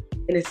reunite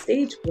in a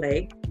stage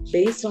play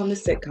based on the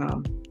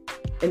sitcom.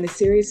 In the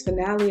series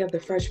finale of The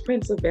Fresh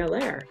Prince of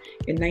Bel-Air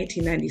in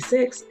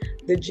 1996,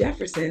 the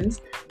Jeffersons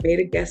made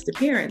a guest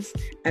appearance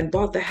and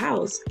bought the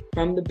house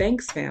from the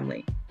Banks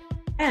family.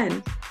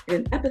 And in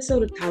an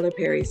episode of Tyler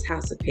Perry's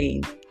House of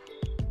Pain,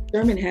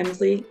 Sherman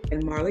Hemsley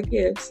and Marla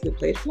Gibbs, who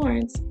played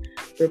Florence,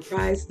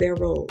 reprised their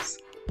roles.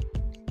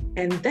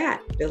 And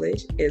that,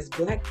 Village, is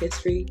Black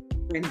History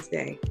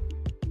Wednesday.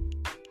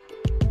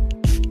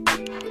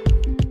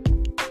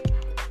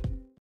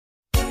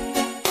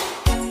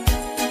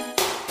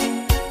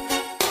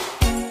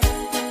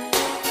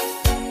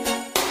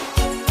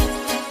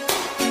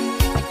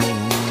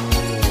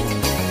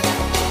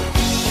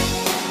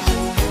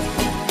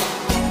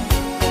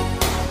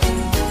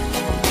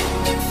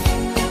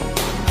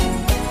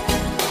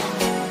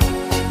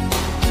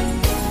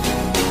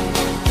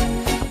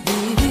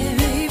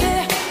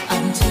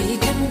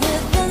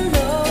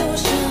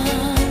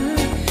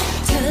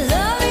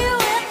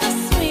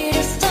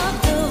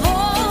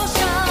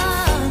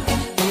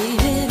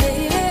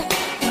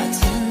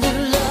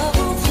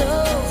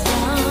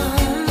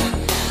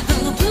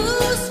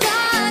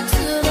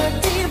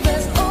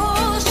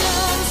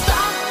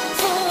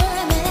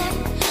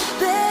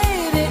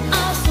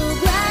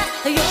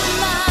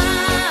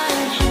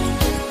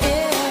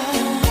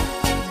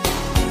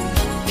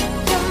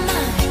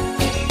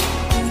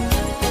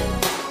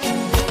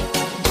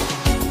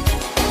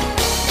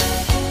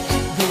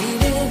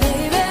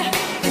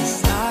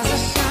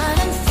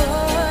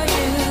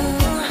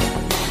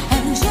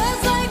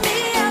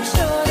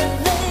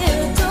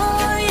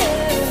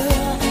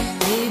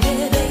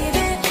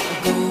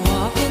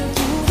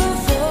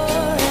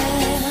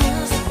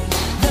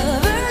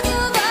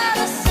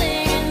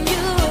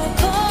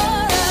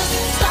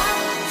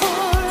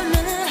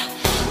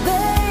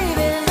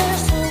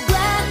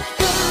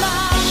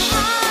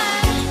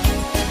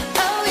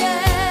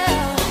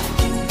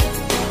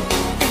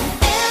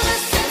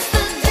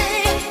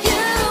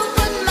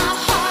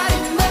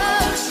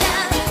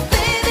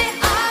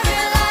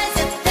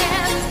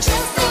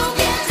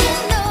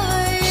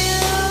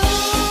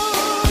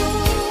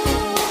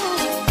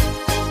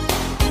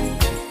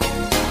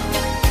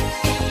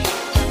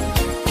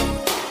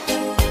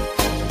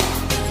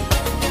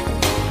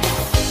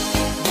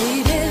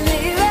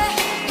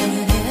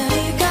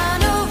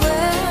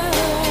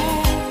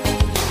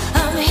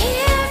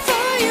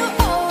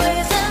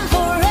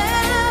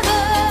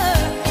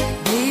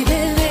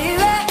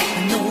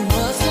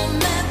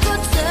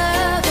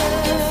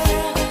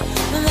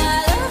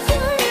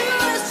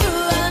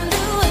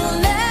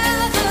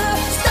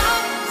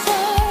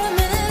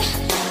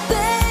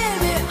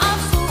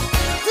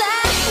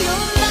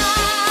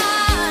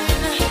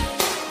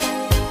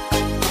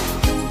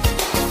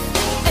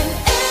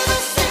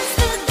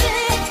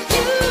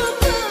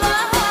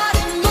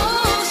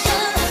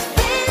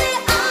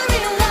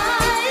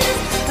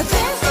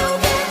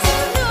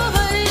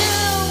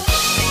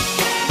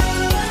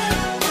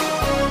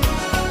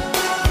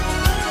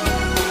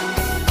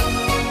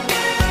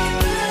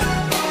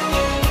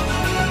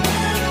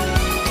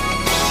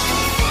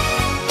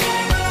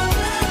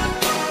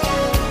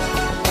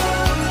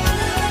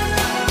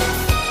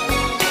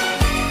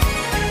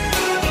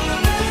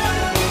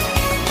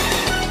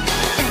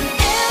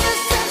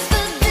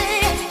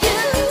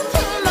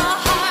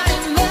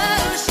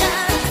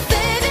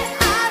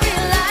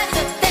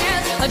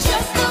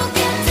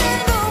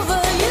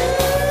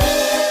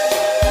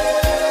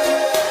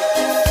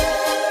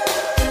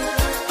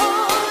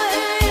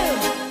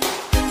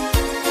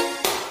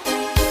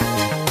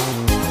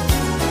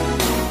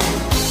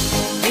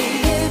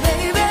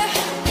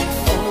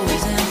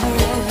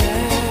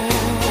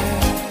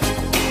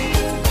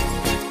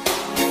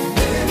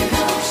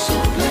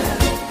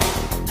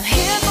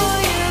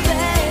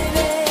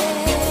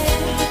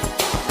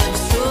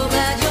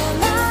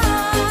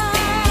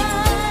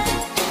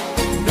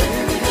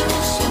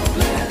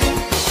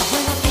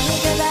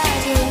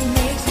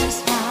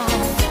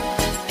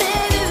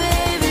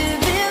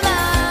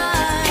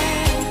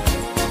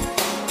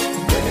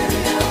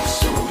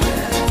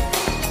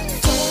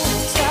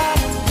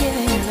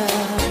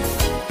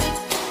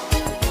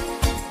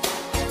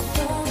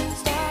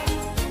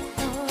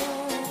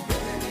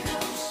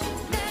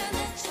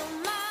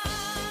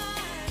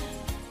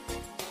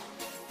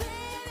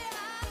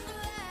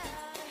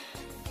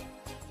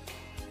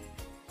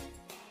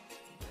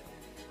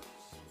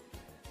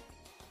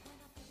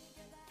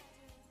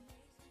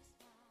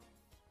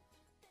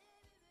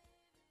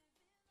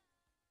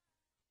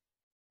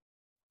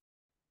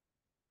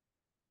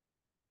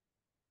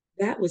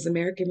 That was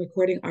American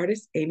recording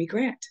artist Amy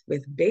Grant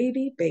with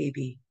Baby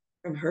Baby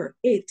from her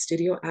eighth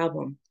studio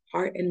album,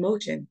 Heart in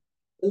Motion,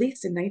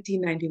 released in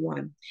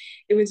 1991.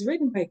 It was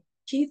written by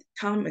Keith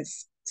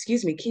Thomas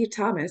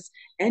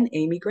and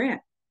Amy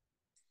Grant,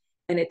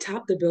 and it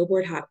topped the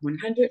Billboard Hot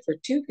 100 for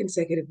 2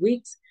 consecutive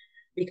weeks,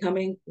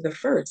 becoming the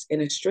first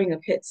in a string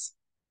of hits.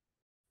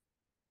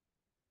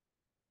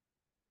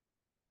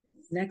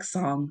 Next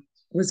song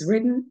was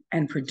written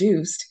and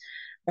produced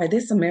by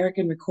this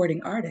American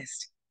recording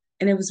artist,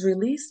 and it was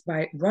released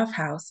by Rough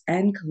House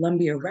and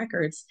Columbia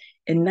Records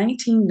in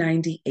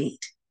 1998.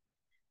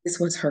 This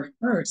was her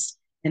first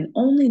and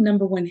only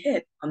 #1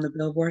 hit on the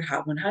Billboard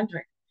Hot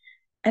 100,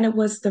 and it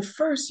was the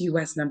first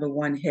US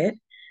 #1 hit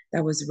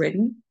that was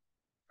written,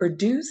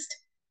 produced,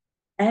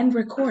 and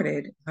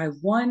recorded by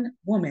one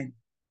woman.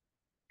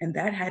 And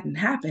that hadn't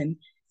happened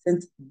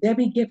since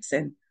Debbie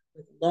Gibson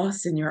with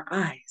Lost in Your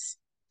Eyes.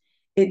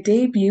 It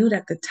debuted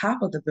at the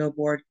top of the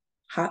Billboard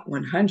Hot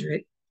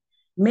 100,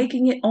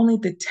 making it only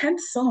the 10th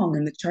song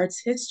in the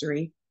chart's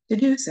history to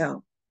do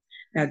so.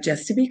 Now,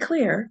 just to be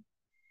clear,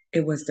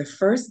 it was the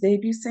first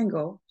debut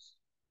single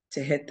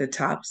to hit the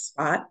top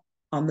spot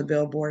on the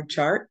Billboard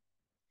chart.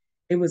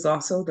 It was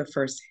also the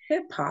first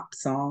hip-hop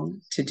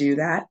song to do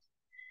that.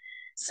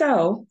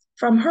 So,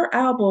 from her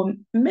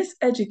album,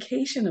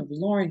 Miseducation of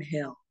Lauryn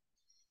Hill,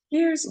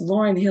 here's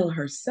Lauryn Hill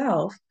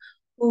herself,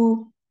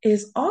 who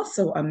is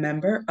also a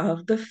member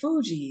of the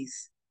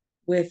Fugees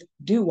with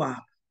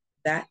Doo-Wop,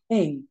 That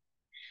Thing.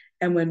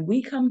 And when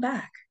we come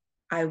back,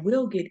 I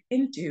will get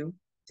into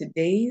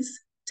today's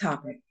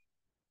topic.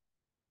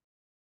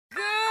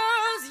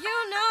 Girls,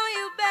 you know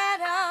you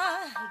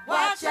better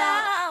watch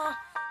out.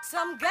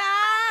 Some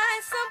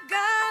guys, some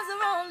girls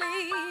are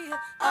only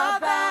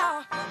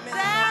about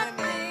that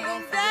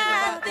thing,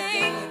 that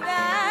thing,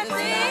 that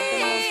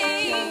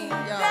thing,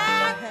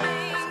 that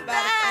thing,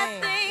 that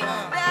thing,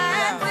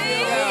 that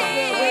thing.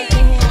 Wave your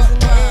hands in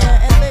the air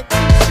and let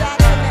two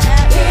shots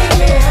in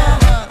the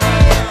atmosphere.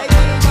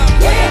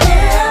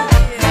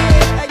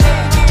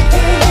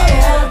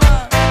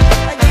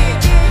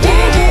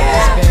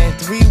 It's been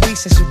 3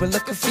 weeks since you were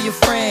looking for your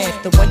friend,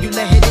 the one you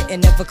let hit it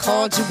and never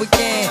called you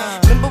again.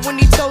 Remember when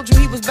he told you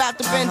he was about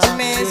to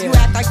Benjamins? You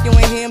act like you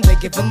ain't him, they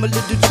give him a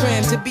little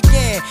trim to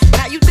begin.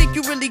 Now you think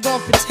you really gon'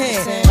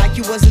 pretend like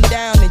you wasn't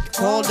down and you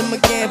called him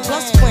again.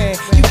 Plus when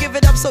you give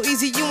it up so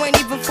easy, you ain't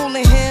even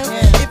fooling him.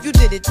 If you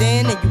did it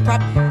then you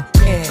probably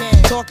can.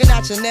 Talking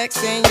out your neck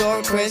saying you're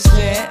a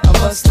Christian, a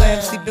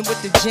Muslim, sleeping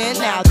with the gin.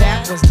 Now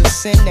that was the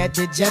sin that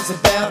did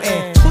Jezebel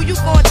in. Who you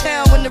gonna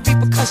tell when the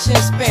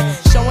repercussions spin?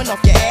 Showing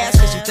off your ass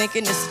cause you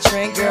thinking it's a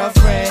trend,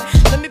 girlfriend.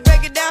 Let me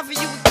break it down for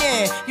you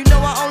again. You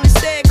know I only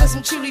say it cause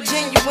I'm truly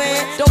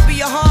genuine. Don't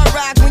be a hard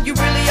rock when you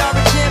really are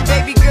a gem,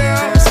 baby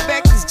girl.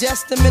 Respect is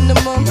just the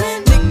minimum.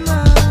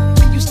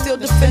 Nigga, you still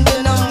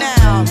defending them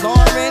now.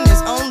 Lauren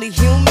is only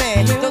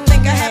human. Don't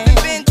think I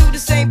haven't been through the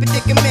same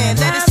predicament.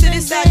 Let it sit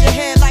inside your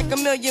head like a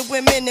million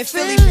women in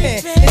Philly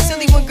pen. It's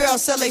silly when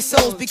girls sell their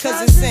souls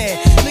because it's sin.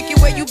 Look at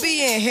where you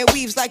be in. Hair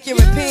weaves like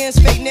Europeans.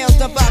 Fake nails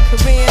done by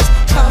Koreans.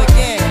 Come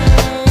again.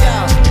 Yo,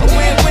 a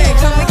win-win,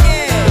 come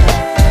again.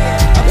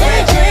 A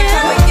win-win,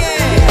 come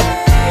again.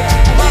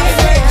 My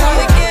friend, come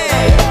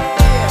again.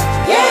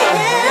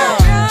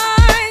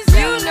 Guys,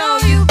 you know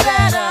you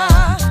better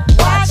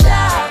watch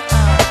out.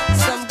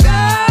 Some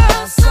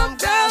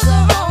girls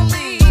are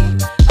only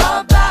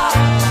about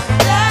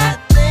that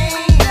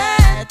thing,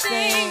 that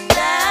thing,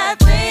 that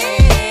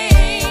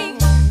thing,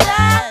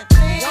 that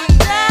thing,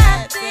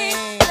 that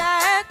thing,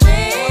 that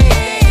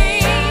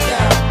thing.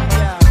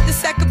 The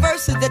second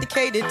verse is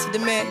dedicated to the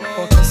man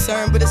more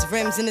concerned with his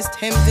rims and his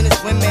Timbs and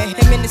his women.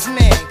 Him and his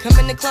man come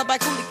in the club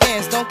like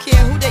hooligans. Don't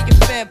care who they your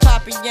fan,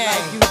 poppin' yang.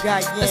 Like you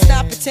got yang. Let's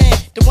not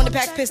pretend. The one that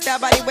pack pissed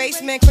out by the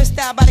waistman, crissed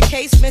out by the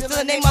casement. Still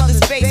the name of this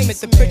basement.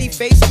 The pretty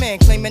face man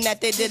claiming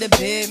that they did a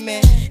bid,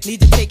 man.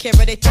 Need to take care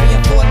of their 3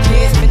 and 4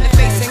 kids. Been the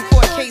face in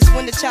court case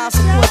when the child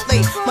support's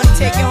late. Money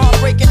taking,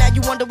 heartbreaking. Now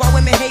you wonder why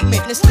women hate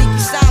men. The sneaky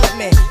silent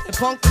man, the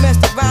punk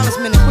domestic violence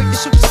man, the quick to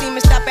shoot the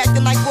semen. Stop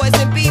acting like boys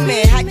and be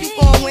men. How you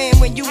gon' win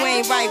when you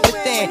ain't right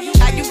within?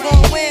 How you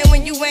gon' win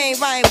when you ain't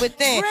right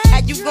within?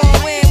 How you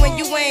gon' win when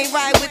you ain't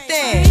right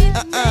within?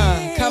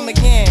 Come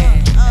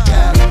again.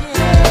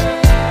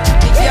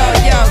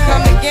 Yo,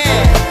 come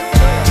again.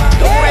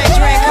 The red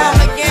drink,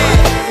 come again.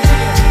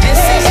 And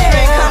six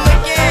drink, come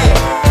again.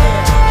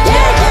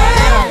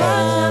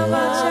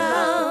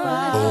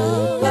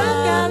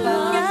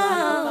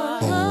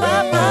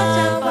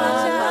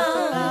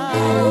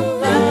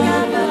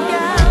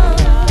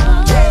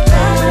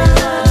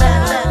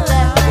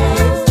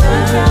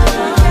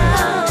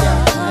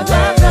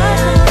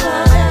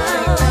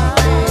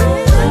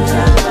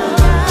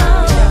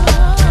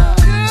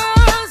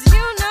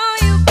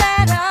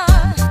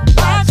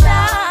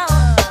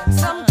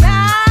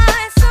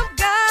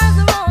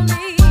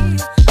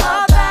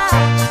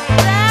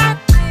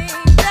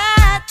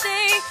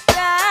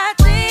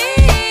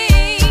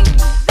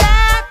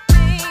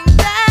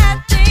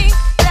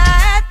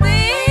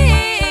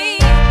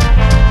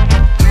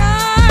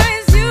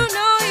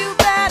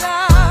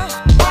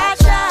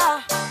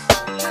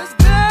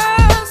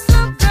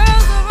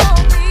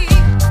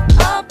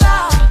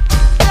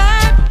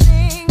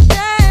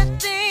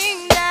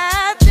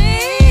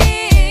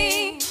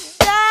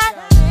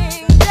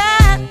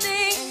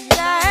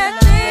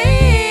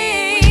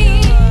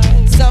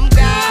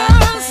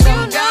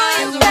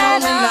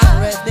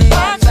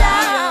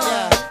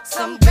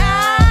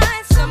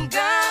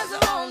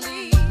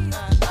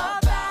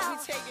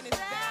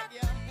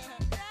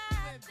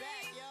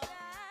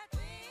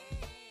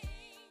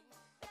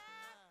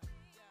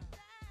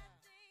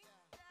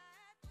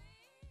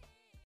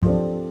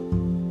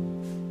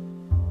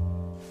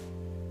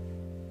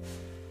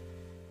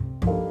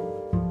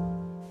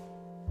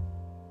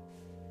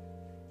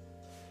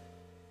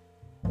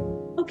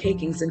 Okay,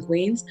 kings and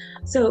queens.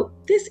 So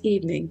this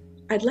evening,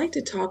 I'd like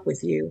to talk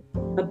with you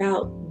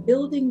about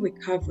building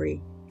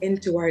recovery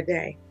into our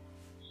day.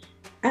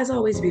 As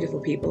always, beautiful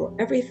people,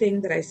 everything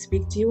that I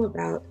speak to you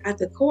about at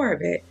the core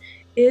of it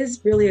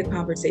is really a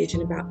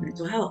conversation about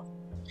mental health.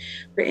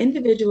 For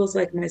individuals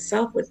like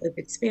myself with lived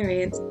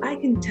experience, I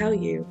can tell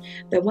you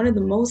that one of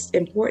the most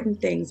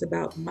important things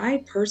about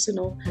my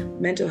personal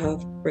mental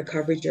health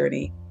recovery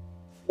journey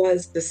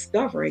was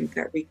discovering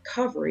that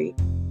recovery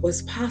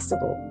was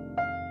possible.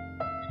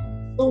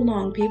 So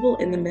long, people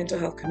in the mental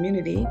health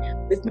community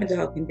with mental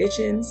health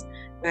conditions,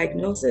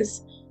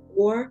 diagnosis,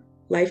 or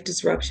life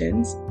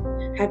disruptions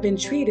have been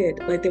treated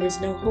like there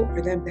was no hope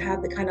for them to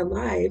have the kind of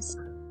lives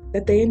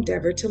that they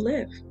endeavored to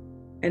live.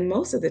 And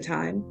most of the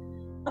time,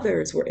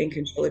 others were in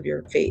control of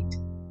your fate.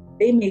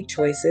 They made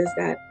choices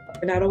that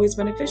were not always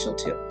beneficial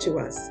to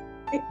us.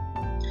 Right?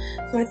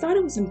 So I thought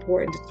it was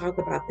important to talk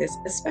about this,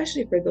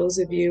 especially for those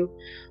of you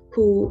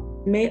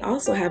who may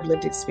also have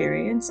lived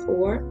experience,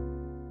 or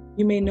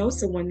you may know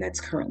someone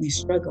that's currently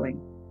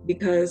struggling,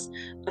 because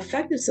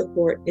effective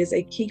support is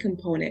a key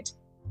component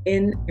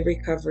in the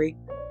recovery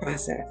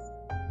process.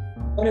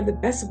 One of the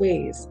best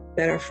ways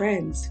that our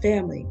friends,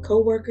 family,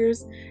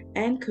 coworkers,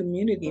 and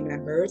community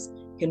members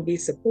can be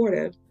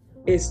supportive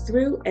is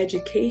through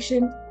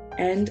education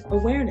and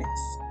awareness.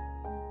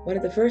 One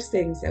of the first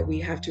things that we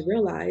have to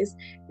realize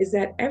is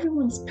that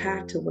everyone's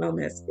path to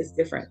wellness is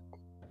different.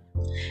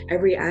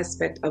 Every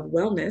aspect of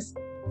wellness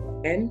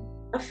can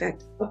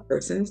affect a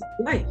person's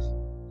life.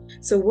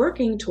 So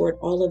working toward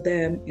all of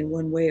them in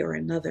one way or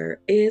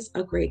another is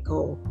a great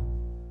goal,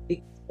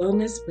 because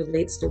wellness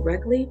relates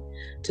directly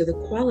to the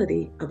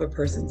quality of a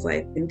person's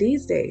life. And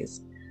these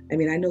days, I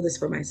know this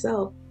for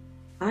myself,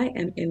 I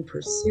am in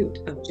pursuit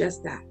of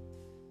just that,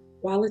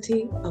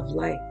 quality of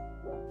life.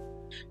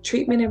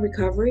 Treatment and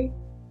recovery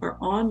are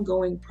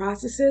ongoing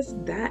processes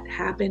that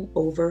happen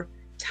over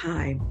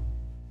time.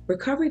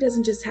 Recovery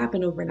doesn't just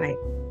happen overnight.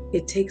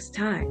 It takes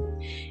time.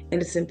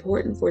 And it's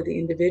important for the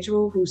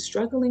individual who's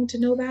struggling to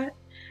know that,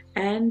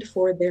 and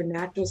for their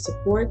natural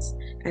supports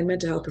and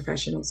mental health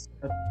professionals,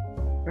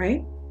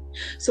 right?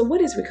 So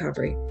what is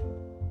recovery?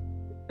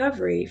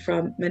 Recovery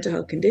from mental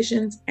health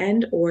conditions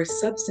and or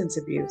substance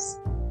abuse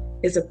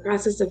is a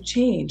process of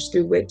change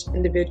through which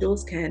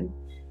individuals can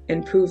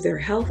improve their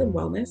health and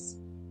wellness,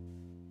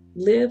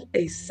 live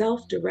a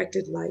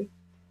self-directed life,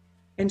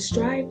 and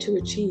strive to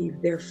achieve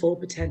their full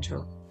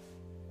potential.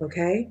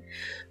 Okay?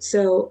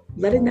 So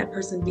letting that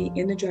person be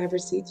in the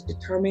driver's seat to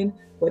determine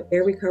what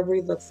their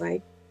recovery looks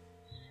like,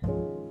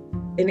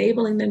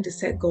 enabling them to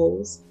set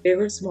goals, big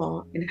or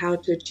small, and how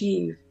to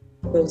achieve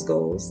those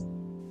goals,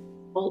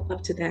 all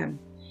up to them.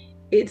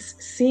 It's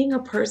seeing a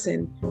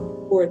person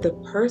for the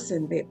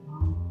person they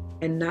are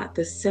and not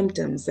the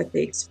symptoms that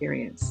they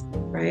experience,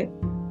 right?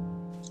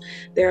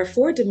 There are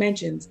 4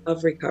 dimensions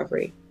of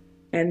recovery,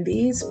 and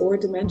these 4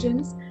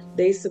 dimensions,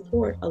 they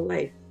support a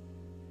life.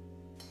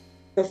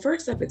 So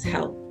first up, it's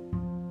health.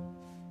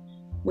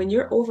 When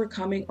you're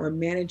overcoming or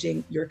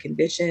managing your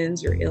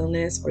conditions, your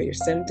illness, or your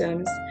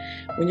symptoms,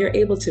 when you're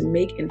able to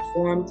make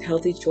informed,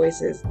 healthy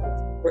choices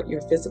for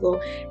your physical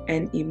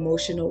and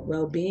emotional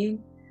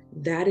well-being,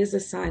 that is a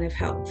sign of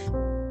health.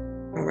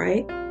 All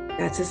right?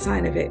 That's a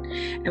sign of it.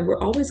 And we're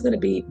always going to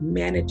be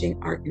managing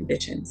our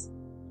conditions.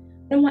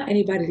 I don't want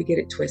anybody to get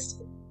it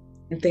twisted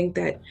and think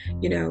that,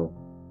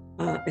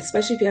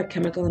 especially if you have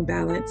chemical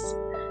imbalance,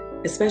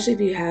 especially if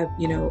you have,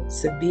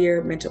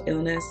 severe mental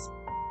illness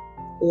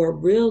or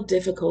real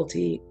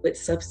difficulty with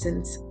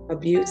substance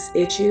abuse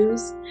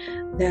issues,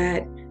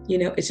 that,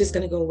 it's just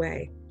going to go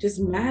away, just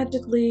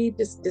magically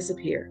just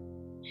disappear.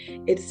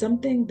 It's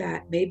something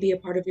that may be a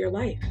part of your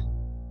life.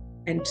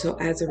 And so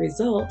as a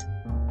result,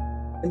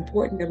 it's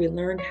important that we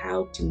learn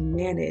how to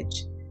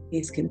manage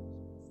these conditions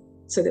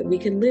so that we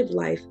can live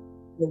life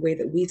the way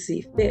that we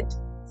see fit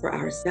for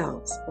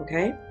ourselves,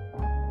 okay?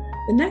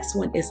 The next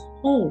one is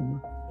home,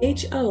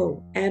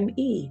 Home,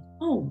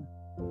 home.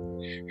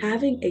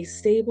 Having a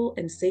stable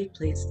and safe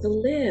place to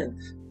live.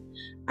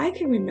 I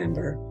can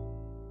remember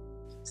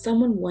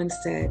someone once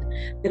said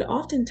that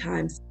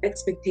oftentimes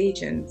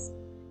expectations,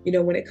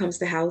 when it comes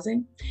to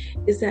housing,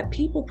 is that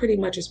people pretty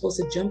much are supposed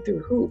to jump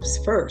through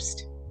hoops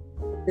first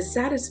to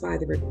satisfy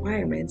the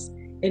requirements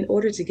in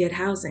order to get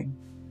housing.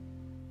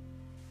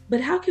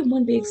 But how can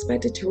one be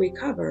expected to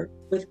recover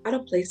without a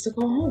place to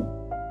call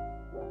home?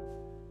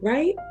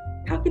 Right?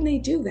 How can they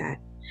do that?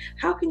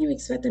 How can you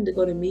expect them to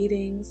go to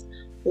meetings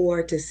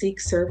or to seek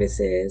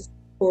services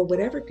or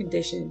whatever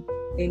condition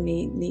they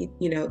may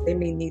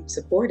need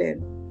support in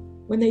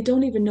when they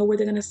don't even know where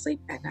they're going to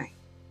sleep at night?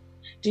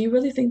 Do you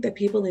really think that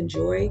people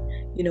enjoy,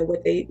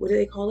 what do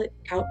they call it?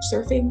 Couch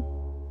surfing?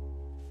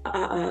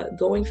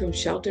 Going from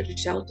shelter to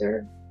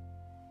shelter?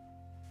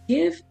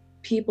 Give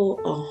people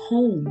a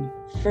home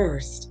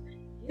first.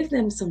 Give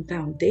them some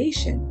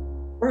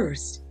foundation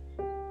first,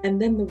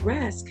 and then the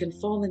rest can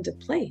fall into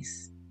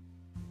place.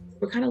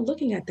 We're kind of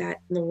looking at that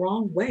in the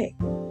wrong way,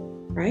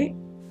 right?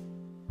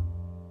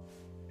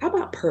 How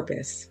about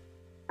purpose?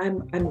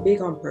 I'm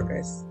big on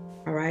purpose,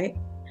 all right?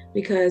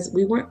 because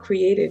we weren't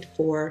created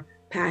for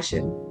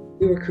passion.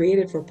 We were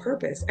created for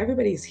purpose.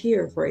 Everybody's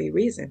here for a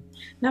reason.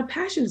 Now,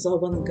 passion is all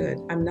well and good.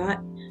 I'm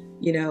not,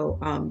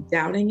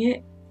 doubting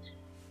it,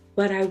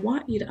 but I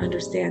want you to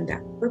understand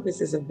that purpose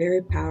is a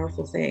very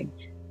powerful thing,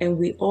 and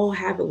we all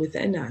have it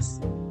within us.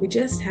 We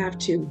just have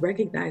to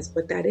recognize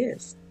what that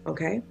is,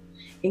 okay?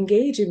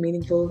 Engage in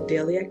meaningful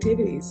daily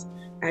activities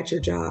at your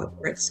job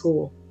or at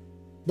school,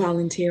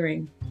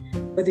 volunteering,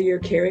 whether you're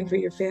caring for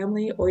your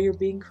family or you're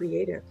being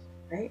creative,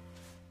 right?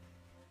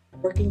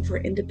 Working for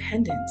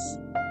independence,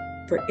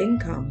 for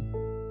income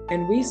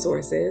and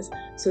resources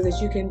so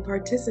that you can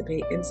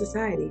participate in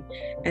society.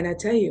 And I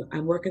tell you,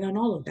 I'm working on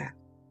all of that.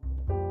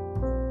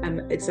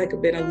 It's like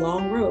been a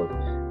long road,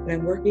 but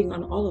I'm working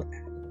on all of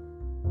that,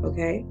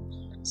 okay?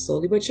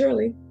 Slowly but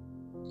surely.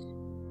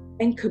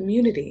 And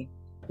community.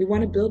 We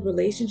want to build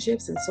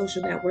relationships and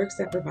social networks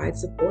that provide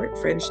support,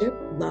 friendship,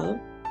 love,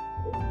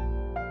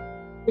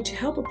 which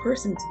help a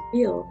person to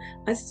feel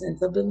a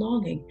sense of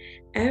belonging.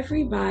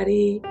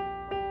 Everybody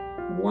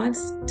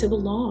wants to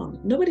belong.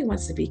 Nobody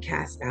wants to be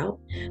cast out.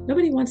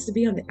 Nobody wants to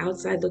be on the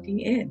outside looking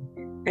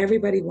in.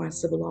 Everybody wants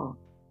to belong.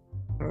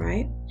 All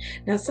right.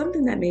 Now,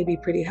 something that may be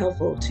pretty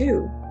helpful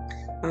too,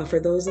 for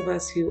those of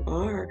us who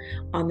are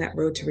on that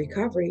road to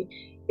recovery,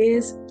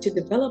 is to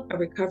develop a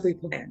recovery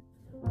plan.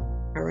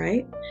 All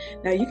right.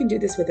 Now, you can do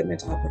this with a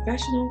mental health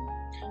professional,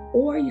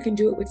 or you can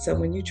do it with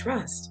someone you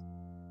trust.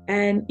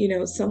 And,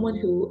 someone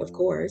who, of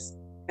course,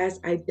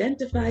 has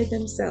identified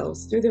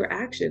themselves through their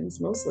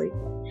actions mostly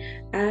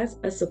as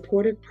a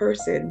supportive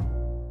person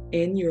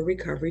in your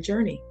recovery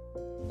journey.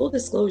 Full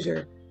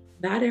disclosure,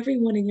 not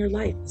everyone in your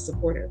life is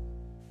supportive.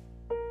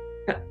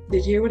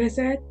 Did you hear what I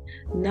said?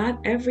 Not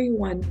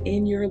everyone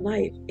in your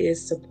life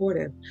is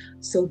supportive.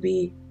 So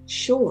be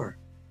sure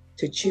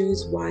to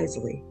choose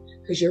wisely,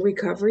 because your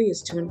recovery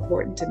is too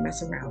important to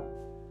mess around.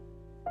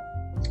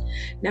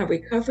 Now,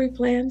 recovery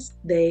plans,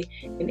 they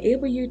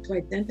enable you to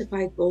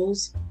identify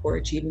goals for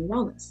achieving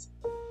wellness.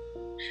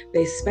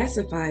 They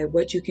specify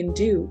what you can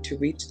do to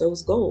reach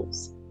those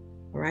goals,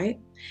 all right?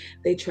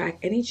 They track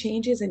any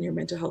changes in your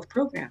mental health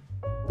program,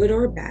 good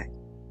or bad,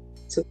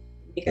 so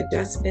make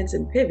adjustments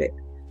and pivot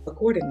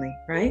accordingly,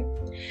 right?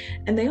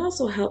 And they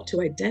also help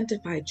to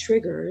identify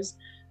triggers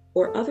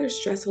or other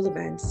stressful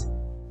events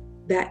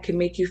that can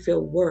make you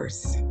feel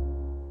worse.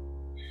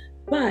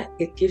 But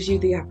it gives you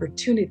the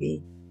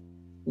opportunity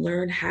to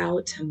learn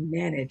how to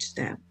manage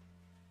them.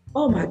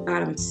 Oh my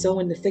God, I'm so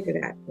in the thick of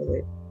that,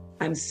 Philip.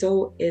 I'm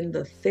so in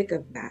the thick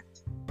of that,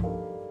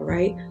 all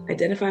right?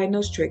 Identifying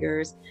those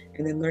triggers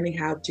and then learning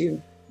how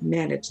to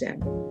manage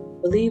them.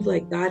 Believe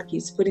like God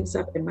keeps putting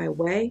stuff in my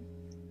way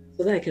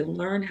so that I can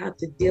learn how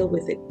to deal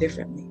with it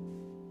differently,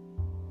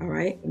 all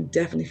right? I'm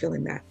definitely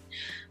feeling that.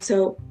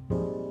 So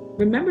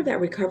remember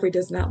that recovery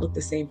does not look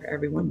the same for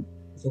everyone.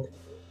 It's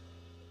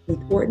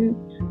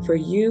important for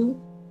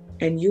you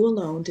and you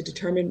alone to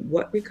determine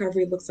what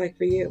recovery looks like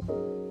for you.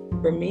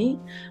 For me,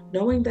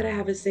 knowing that I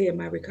have a say in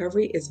my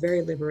recovery is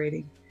very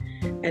liberating.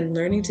 And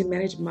learning to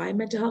manage my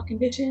mental health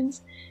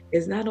conditions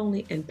is not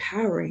only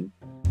empowering,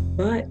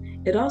 but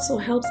it also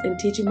helps in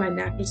teaching my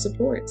natural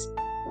supports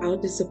how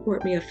to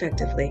support me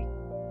effectively.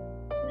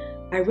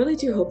 I really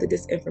do hope that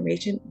this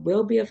information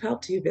will be of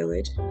help to you,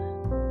 Village,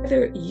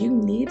 whether you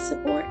need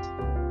support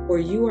or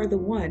you are the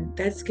one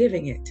that's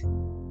giving it.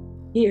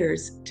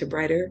 Here's to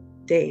brighter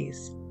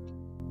days.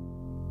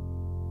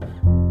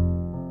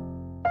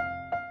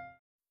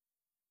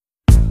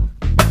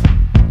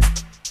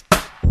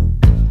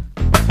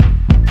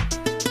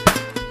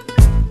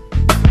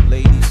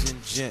 Ladies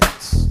and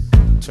gents,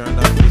 turn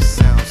up your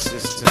sound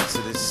system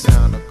to the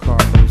sound of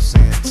Carlos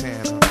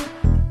Santana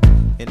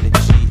in the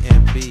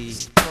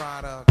GMB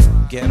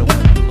Ghetto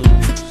and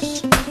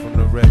Blues from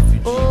the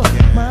refugee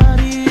camp.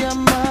 Maria,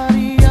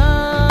 Maria,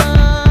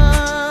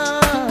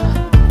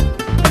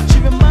 she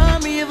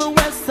remind me of a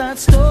West Side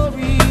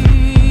Story,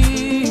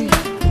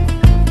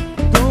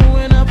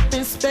 growing up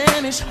in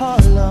Spanish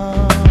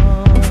Harlem.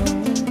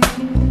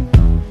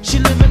 She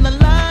living the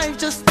life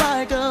just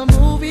like a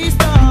movie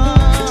star.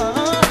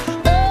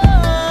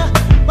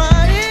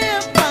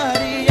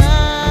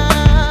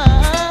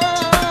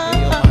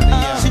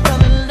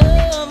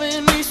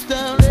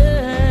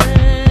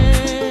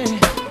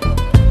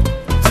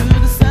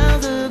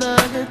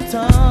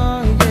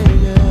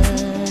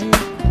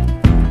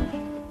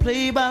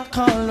 By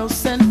Carlos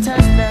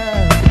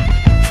Santana.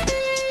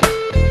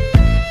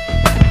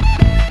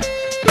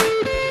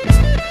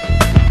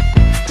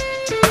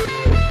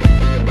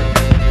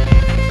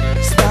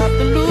 Stop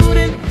the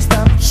looting,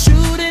 stop the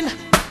shooting,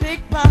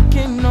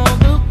 pickpocketing on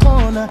the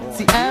corner.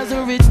 See, as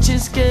the rich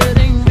is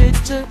getting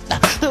richer,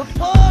 the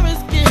poor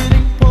is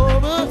getting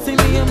poorer. See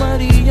me and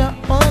Maria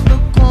on the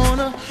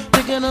corner,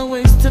 thinking of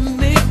ways to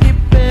make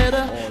it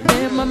better.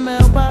 In my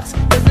mailbox,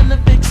 there's an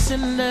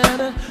eviction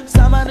letter.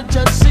 Somebody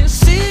just said,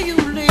 see you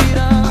later.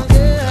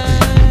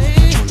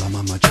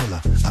 Mama chola,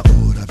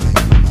 ahora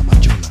vengo mama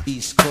chola.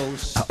 East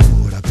Coast,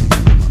 ahora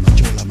vengo mama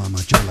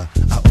chola,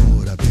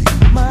 ahora vengo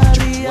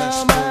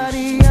Maria,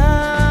 Maria.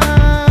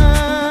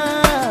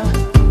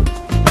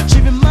 She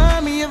reminds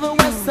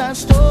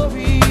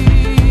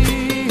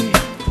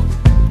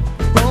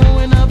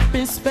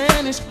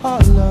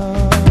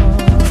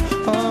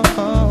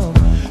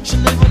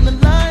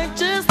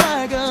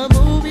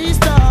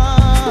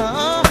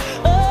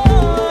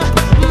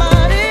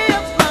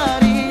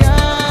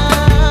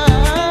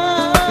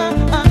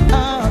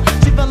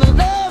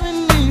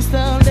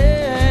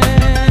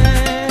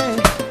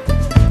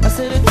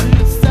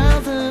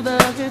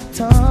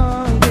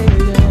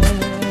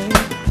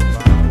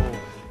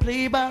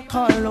played by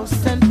Carlos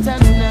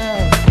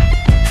Santana.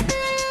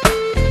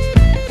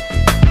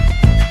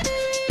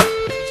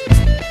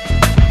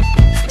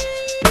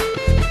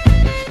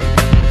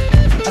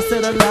 I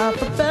said a la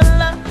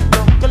favela,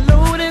 don't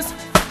notice,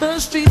 the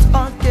streets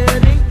are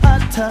getting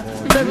hotter.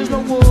 There is no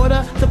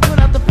water to put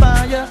out the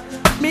fire.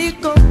 Mi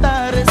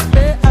contar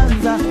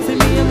esperanza. See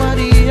me and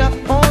Maria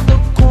on the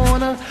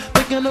corner,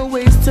 thinking of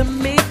ways to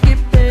make it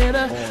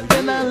better.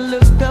 Then I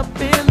look up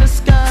in the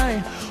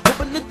sky,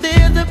 hoping that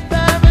there's a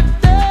paradise.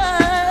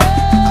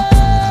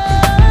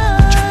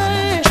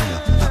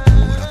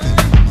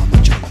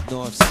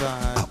 North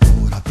side,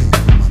 Ahora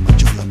vengo mama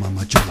chola,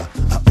 mama chola.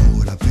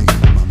 Ahora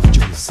vengo mama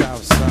chola.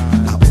 south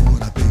side,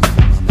 Ahora vengo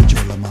mama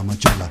chola, mama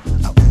chola.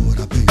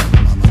 Ahora vengo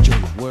mama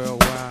chola.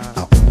 worldwide.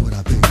 Ahora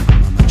vengo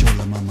mama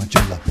chola, mama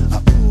chola.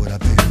 Ahora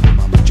vengo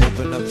mama chola.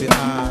 Open up your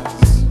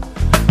eyes.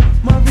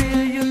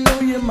 Maria, you know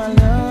you're my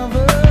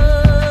lover.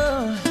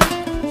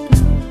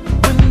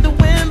 When the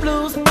wind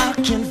blows, I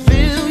can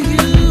feel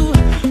you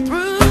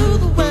through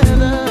the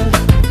weather.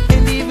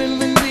 And even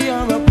when we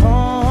are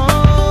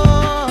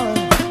apart,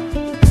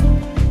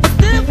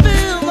 still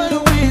feel like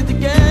we're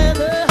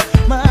together.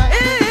 My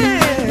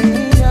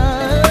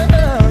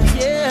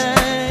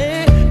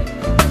yeah.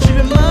 She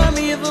remind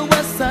me of a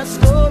West Side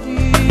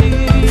Story,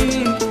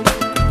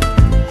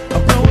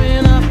 of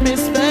growing up in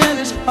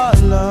Spanish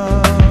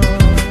Harlem.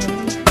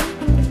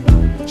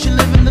 She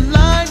living the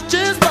life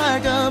just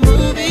like a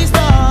movie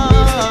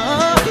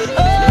star.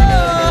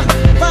 Oh,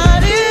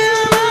 Maria,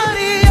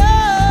 Maria.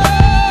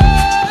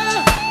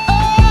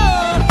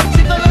 Oh,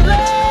 she fell in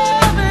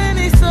love in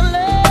East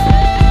LA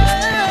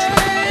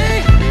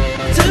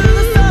to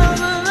the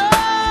sound of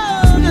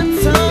love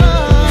guitar.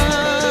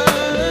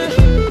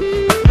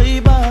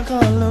 Played by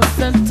Carlos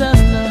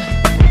Santana.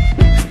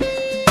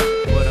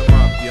 Put 'em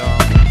up,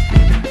 y'all.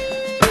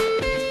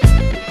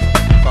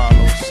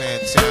 Carlos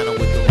Santana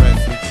with the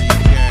refugee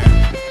camp.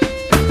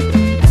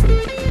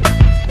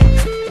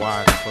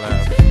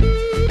 Wyclef,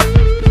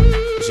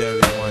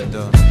 Jerry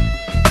Wonder,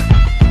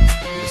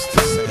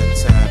 Mr.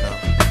 Santana,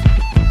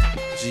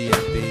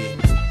 GMB.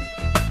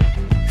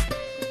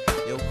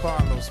 Yo,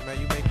 Carlos, man,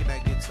 you making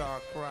that guitar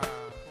cry.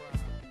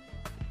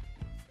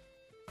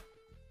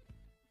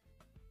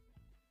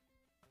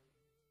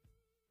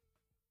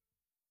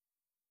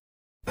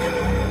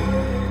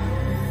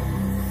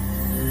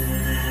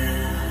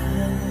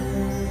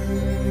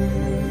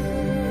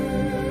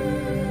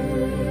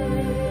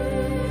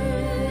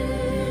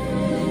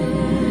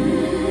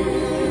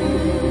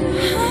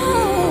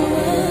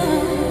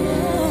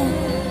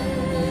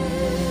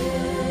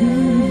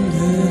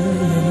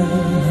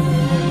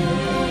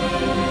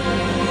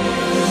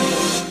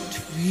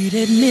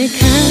 Treated me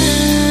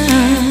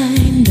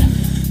kind,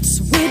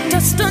 sweet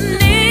destiny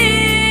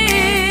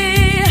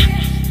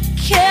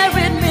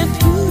carried me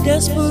through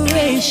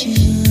desperation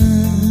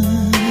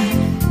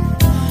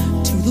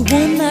to the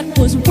one that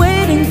was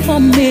waiting for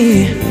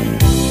me.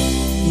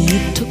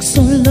 It took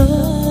so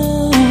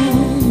long,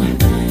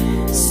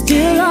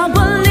 still I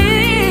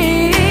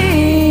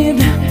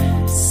believed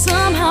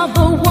somehow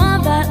the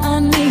one that I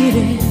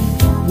needed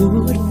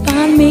would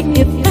find me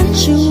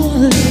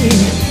eventually.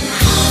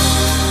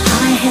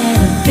 I had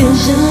a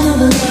vision of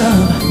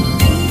love,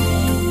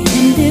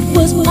 and it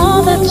was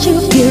all that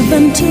you've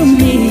given to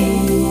me.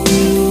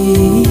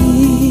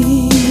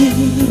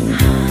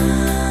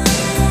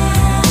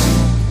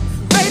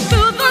 Right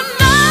through the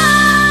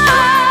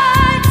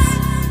nights,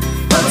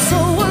 but so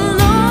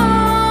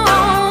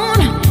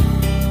alone,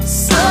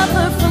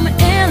 suffered from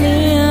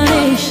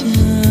alienation,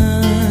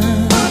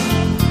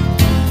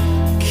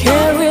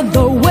 carried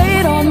the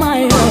weight on my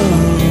own,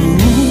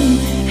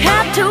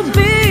 had to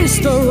be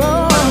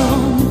strong.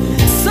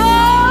 So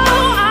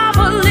I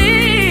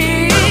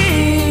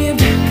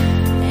believed,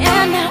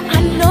 and now I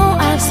know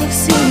I've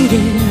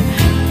succeeded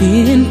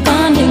in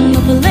finding a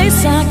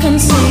place I can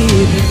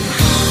see.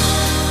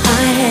 I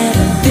had a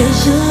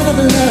vision of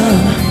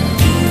love,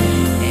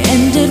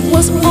 and it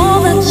was all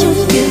that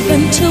you've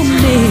given to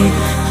me.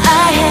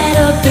 I had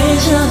a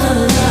vision of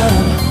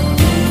love,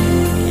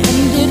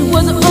 and it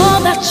was all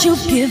that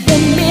you've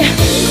given me.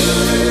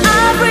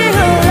 I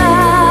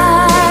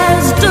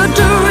realized the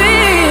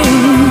dream,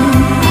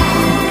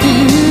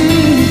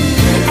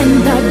 and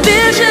that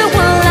vision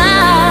will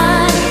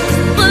light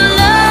the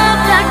love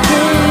that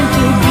came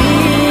to be.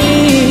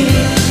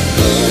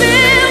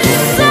 Feels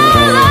so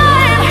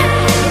light,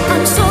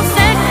 I'm so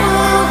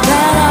thankful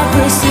that I've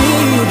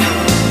received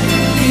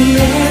the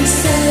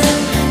answer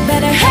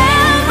that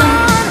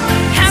heaven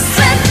has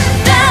sent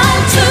down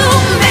to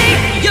me.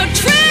 You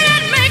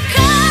treated me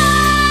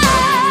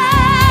kind.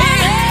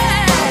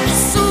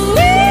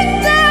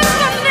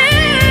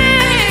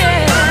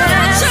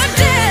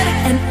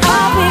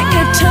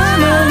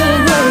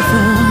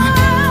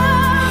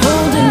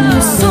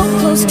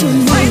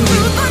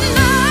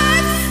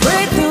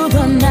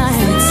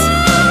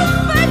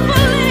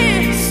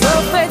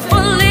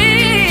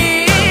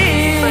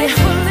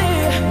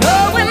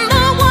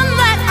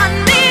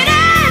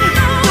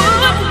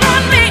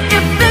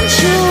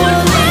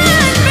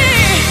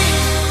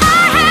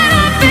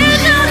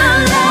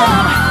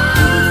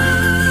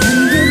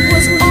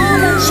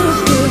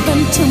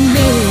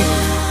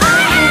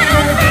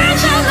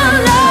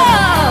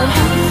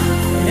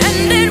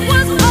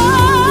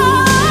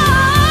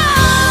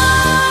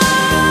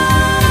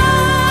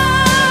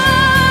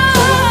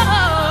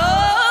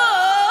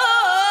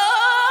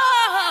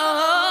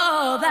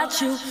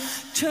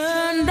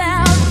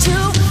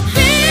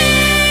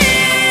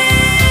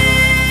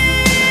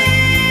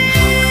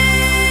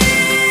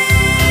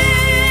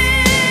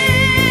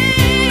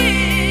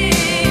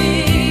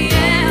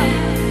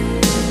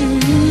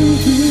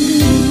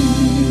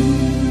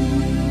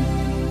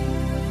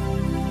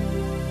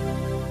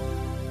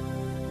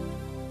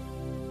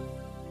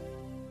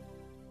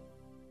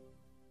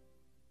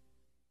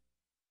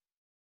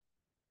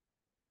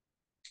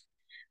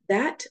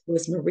 That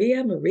was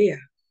Maria Maria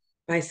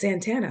by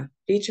Santana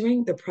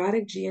featuring the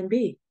Product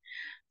GMB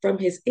from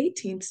his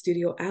 18th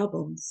studio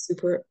album,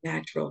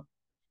 Supernatural.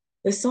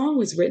 The song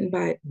was written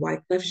by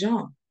Wyclef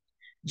Jean,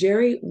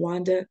 Jerry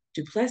Wanda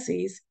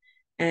Duplessis,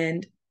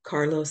 and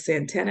Carlos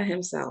Santana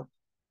himself.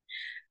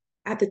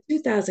 At the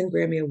 2000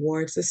 Grammy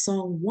Awards, the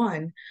song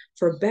won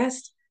for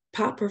Best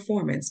Pop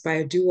Performance by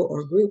a Duo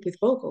or Group with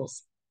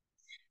Vocals.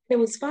 It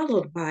was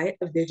followed by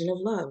A Vision of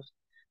Love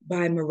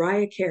by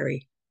Mariah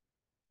Carey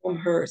from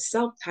her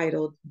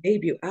self-titled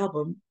debut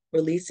album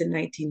released in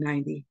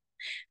 1990.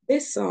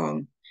 This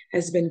song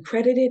has been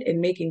credited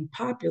in making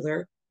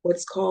popular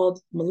what's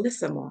called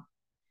Melissima,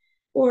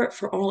 or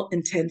for all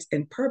intents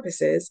and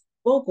purposes,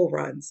 vocal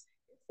runs.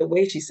 The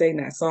way she sang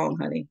that song,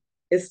 honey.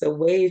 It's the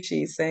way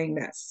she sang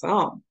that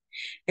song.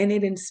 And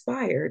it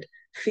inspired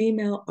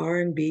female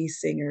R&B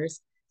singers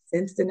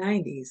since the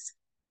 90s.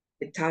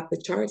 It topped the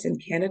charts in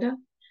Canada,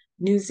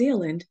 New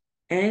Zealand,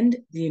 and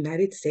the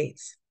United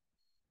States.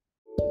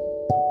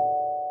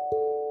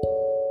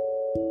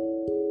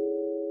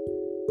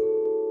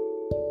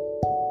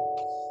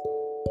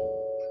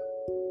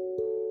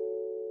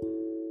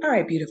 All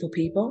right, beautiful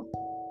people,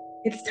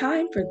 it's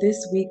time for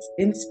this week's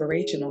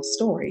inspirational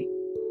story.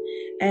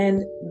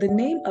 And the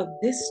name of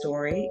this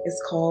story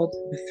is called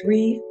The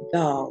Three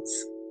Dolls.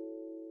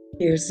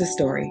 Here's the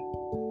story.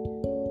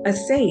 A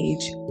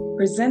sage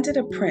presented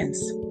a prince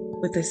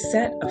with a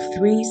set of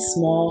 3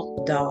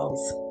 small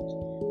dolls.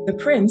 The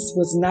prince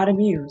was not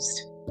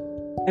amused.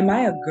 "Am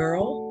I a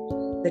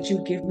girl that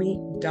you give me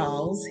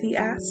dolls?" he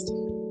asked.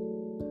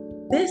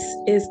 "This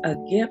is a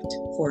gift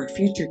for a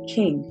future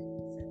king,"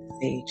 said the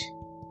sage.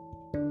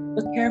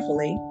 "Look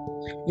carefully.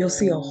 You'll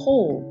see a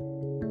hole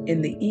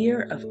in the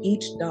ear of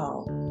each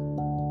doll."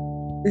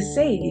 The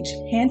sage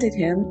handed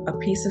him a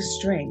piece of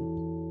string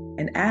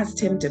and asked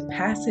him to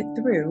pass it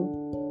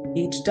through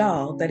each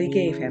doll that he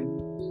gave him.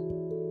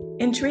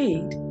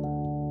 Intrigued,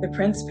 the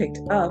prince picked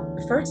up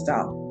the first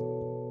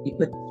doll. He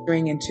put the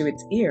string into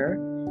its ear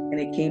and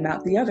it came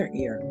out the other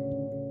ear.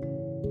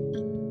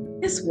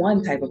 "This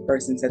one type of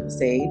person," said the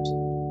sage,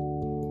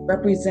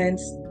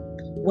 "represents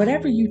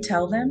whatever you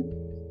tell them,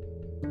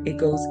 it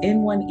goes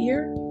in one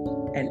ear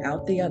and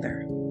out the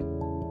other.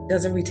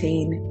 Doesn't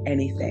retain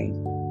anything."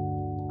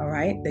 All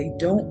right, they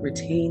don't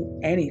retain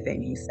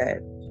anything, he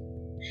said.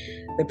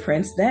 The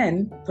prince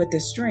then put the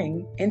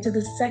string into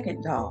the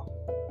second doll,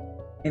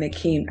 and it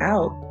came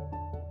out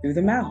through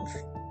the mouth.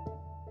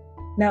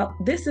 "Now,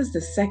 this is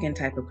the second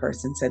type of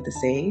person," said the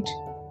sage,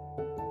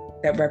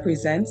 "that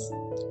represents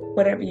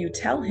whatever you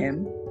tell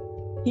him,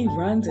 he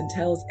runs and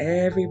tells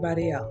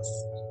everybody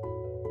else."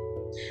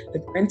 The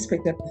prince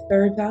picked up the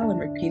third doll and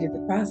repeated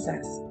the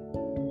process.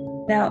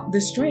 Now,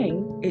 the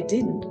string, it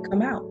didn't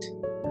come out.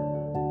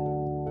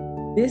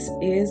 "This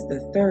is the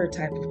third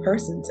type of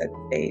person," said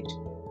the sage,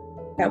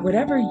 "that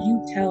whatever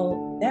you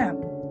tell them,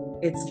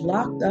 it's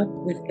locked up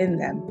within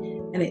them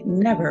and it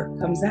never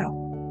comes out."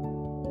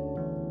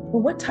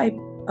 "Well, what type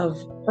of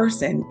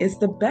person is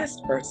the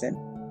best person?"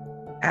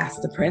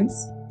 asked the prince.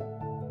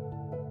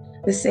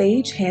 The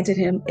sage handed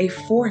him a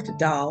fourth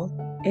doll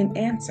in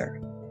answer.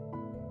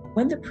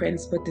 When the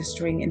prince put the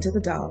string into the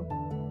doll,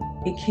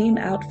 it came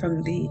out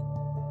from it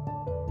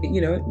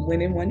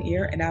went in one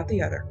ear and out the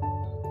other.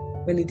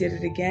 When he did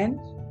it again,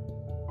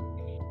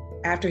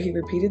 after he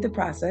repeated the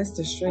process,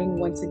 the string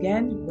once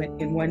again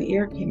went in one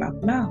ear, came out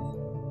the mouth.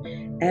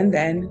 And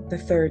then the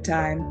third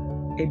time,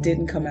 it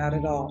didn't come out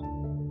at all.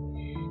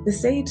 The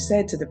sage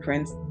said to the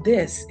prince,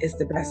 "This is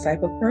the best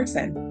type of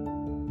person.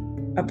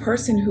 A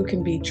person who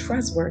can be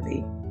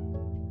trustworthy.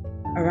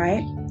 All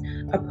right?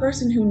 A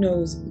person who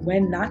knows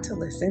when not to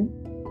listen,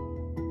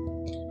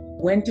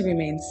 when to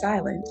remain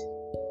silent,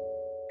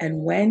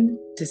 and when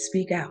to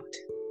speak out."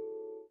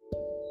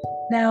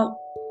 Now,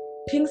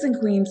 kings and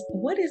queens,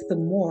 what is the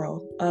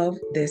moral of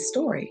this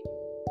story?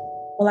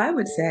 Well, I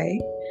would say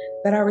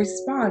that our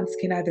response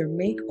can either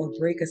make or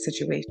break a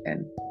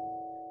situation.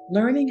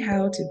 Learning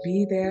how to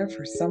be there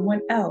for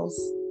someone else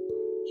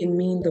can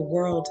mean the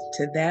world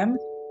to them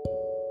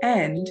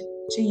and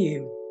to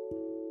you.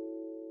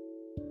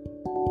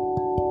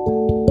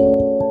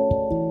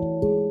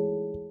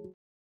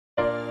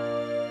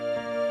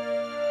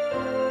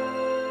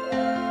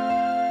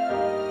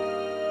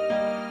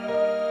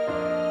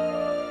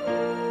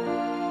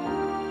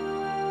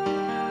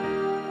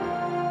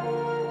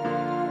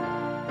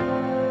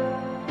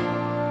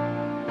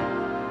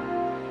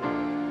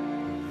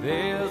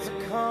 There's a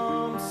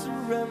calm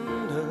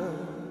surrender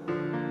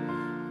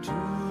to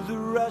the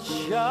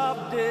rush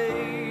of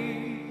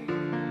day,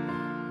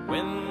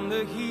 when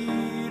the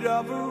heat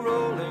of a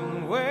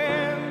rolling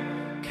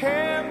wave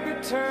can't be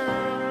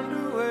turned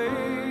away.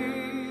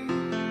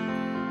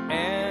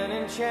 An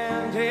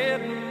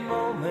enchanted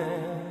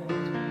moment,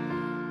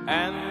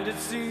 and it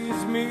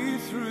sees me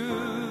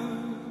through.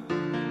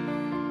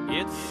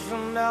 It's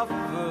enough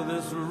for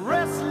this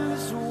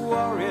restless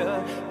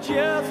warrior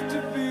just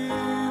to be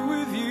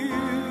with you.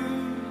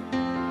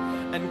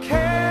 And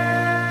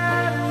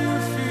can you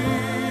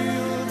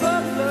feel the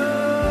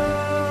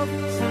love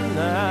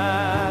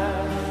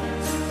tonight?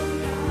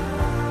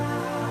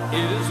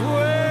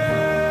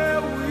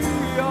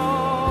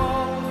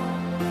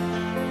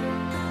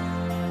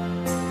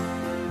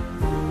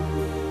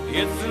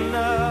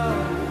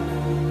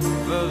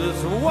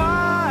 this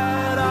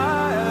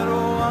wide-eyed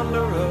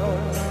wanderer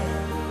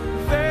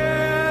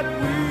that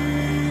we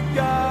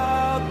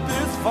got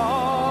this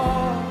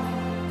far.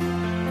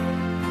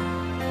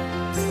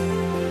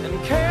 And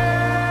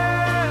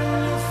can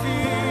you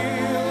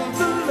feel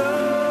the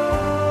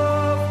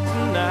love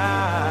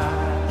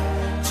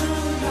tonight?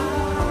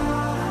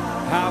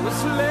 How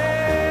it's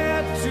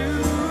laid to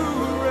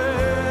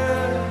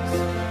rest.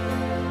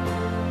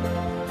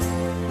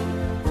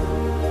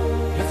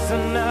 It's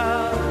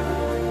enough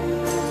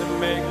to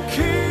make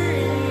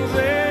kings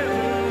and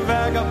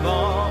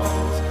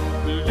vagabonds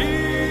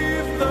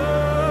believe the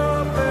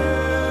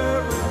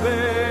very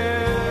best.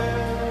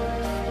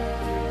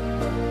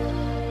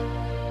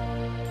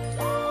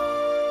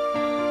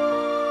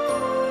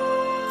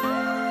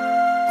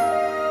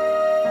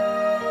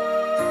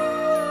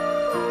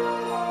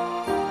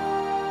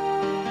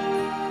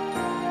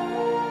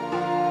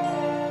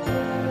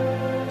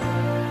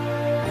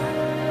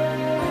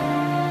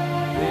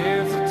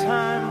 There's a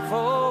time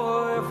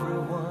for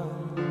everyone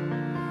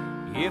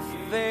if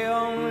they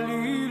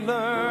only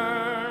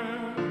learn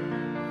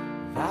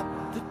that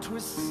the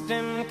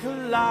twisting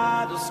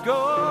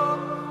kaleidoscope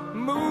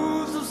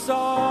moves us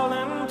all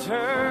in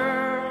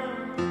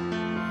turn.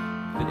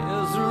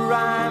 There's a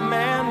rhyme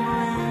and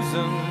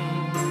reason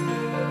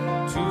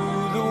to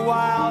the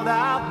wild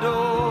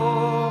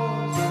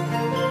outdoors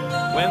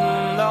when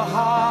the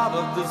heart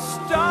of the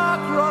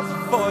star-crossed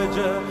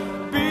Voyager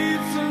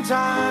beats in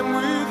time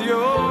with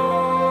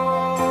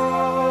yours.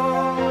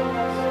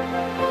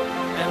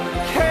 And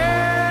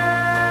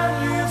can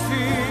you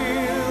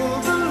feel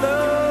the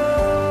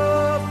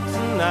love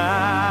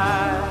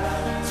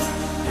tonight?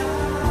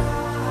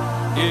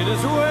 It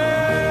is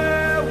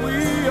where we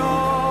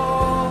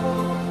are.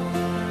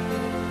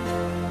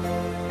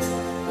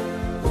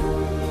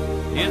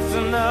 It's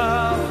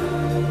enough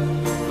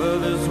for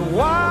this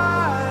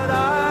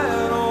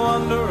wide-eyed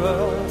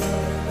wanderer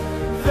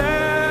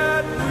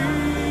that we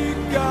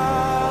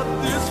got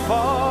this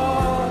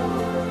far.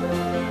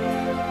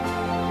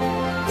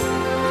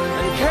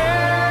 And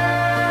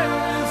can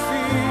you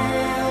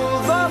feel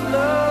the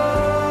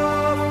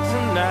love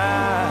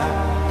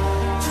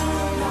tonight?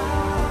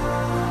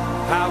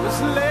 How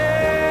it's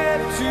laid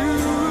to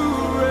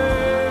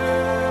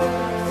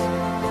rest.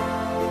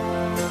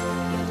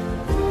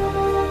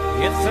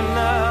 It's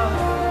enough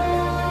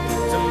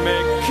to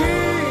make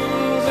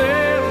kings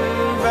and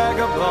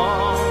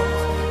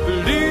vagabonds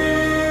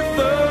believe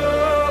the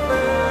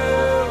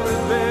very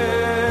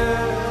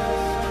best.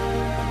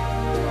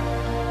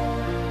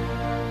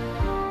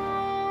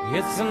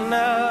 It's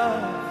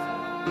enough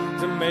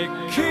to make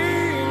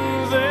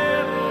kings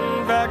and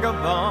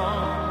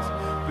vagabonds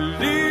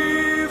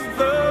believe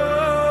the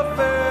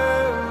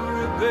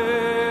very best.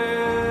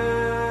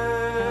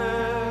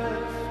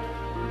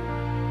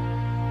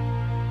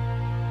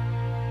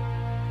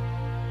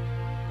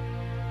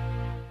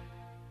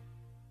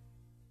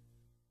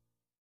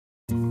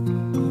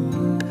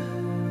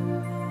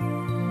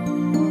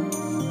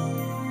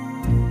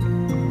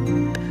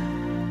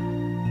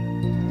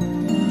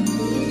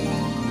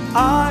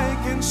 I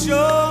can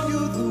show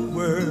you the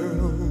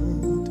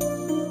world,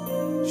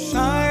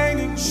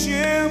 shining,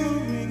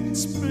 shimmering,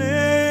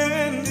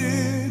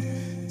 splendid.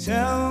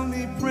 Tell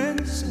me,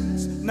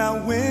 princess, now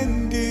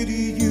when did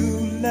you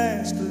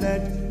last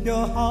let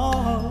your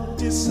heart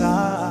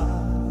decide?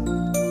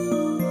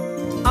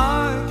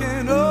 I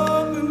can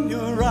open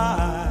your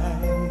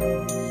eyes,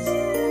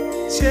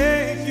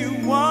 take you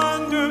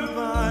wonder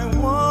by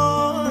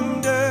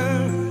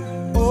wonder,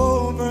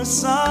 over,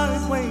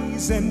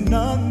 sideways, and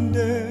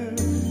under,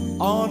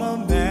 on a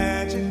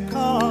magic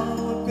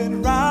carpet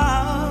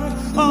ride,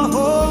 a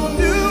whole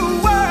new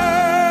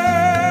world,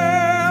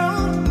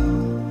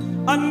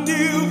 a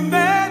new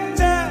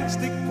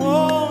fantastic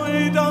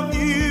point of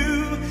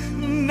view.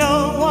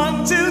 No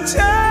one to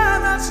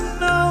tell us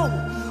no,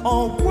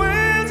 or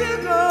where to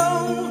go,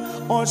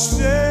 or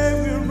say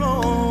we're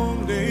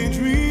only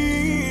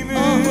dreaming. A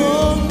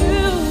whole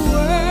new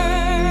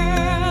world,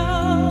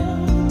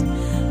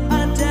 a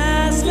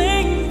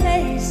dazzling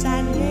place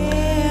I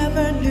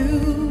never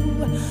knew.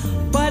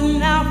 But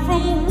now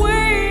from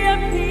way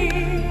up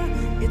here,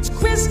 it's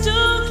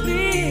crystal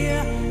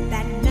clear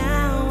that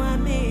now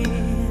I'm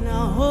in a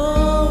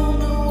whole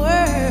new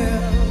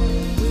world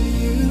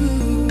with you.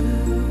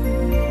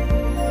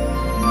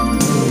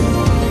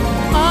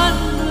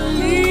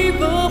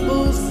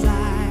 Unbelievable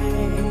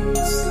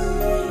sights,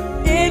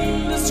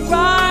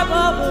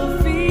 indescribable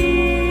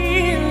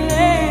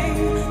feeling,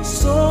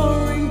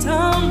 soaring,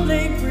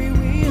 tumbling,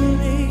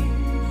 freewheeling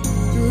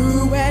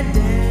through an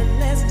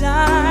endless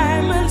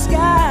diamond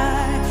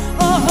sky.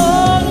 A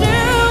whole new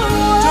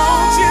world.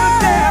 Don't you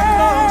dare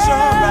close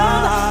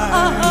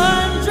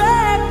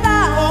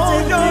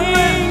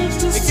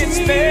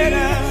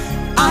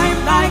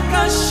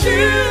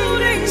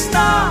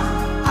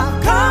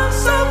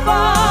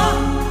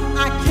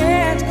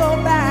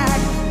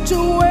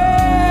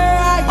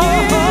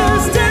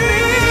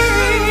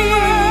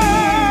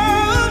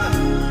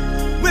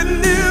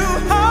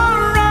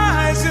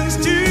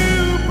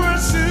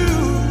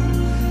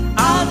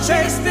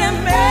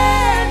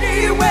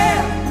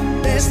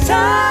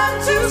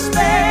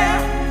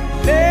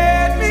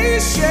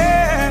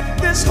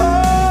this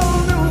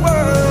whole new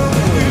world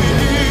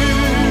with you.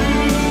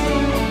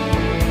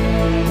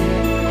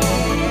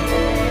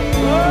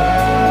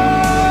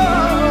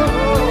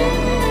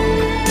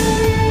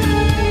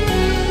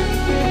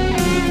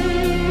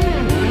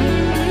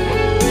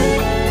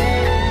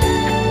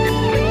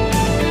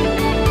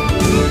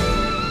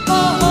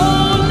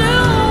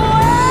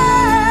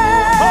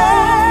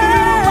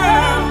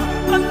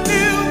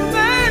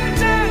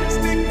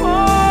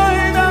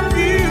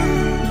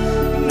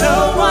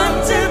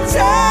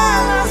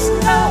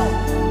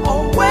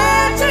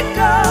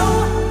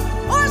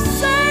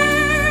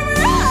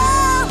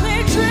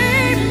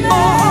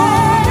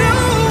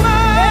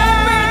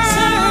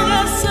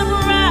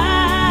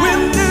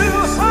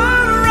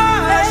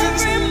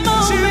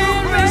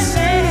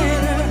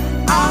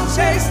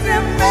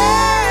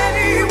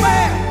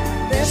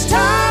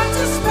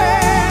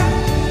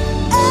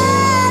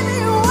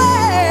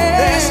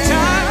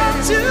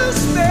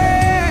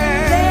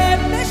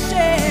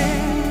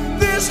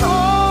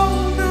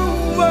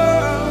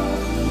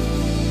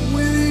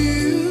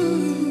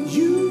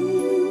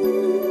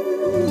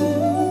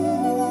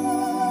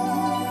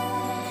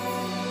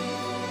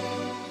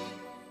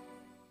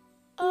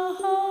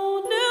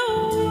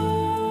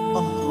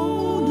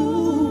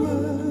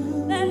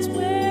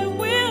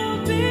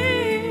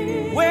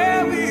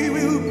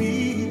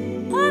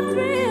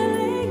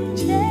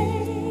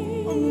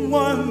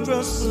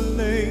 Wondrous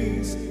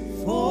place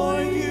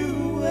for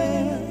you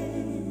and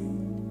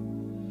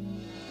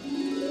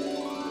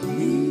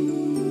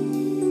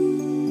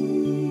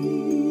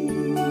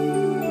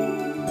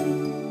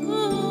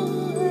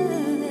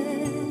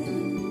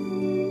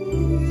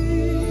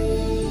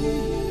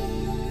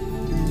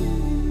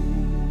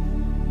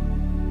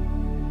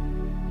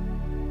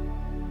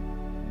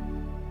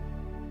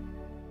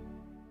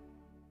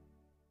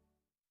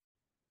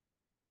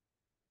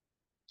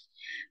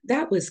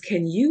That was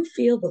Can You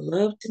Feel the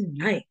Love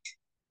Tonight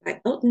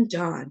by Elton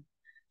John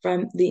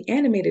from the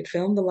animated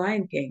film The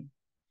Lion King.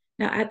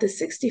 Now, at the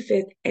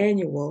 65th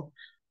annual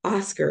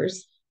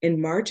Oscars in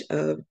March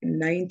of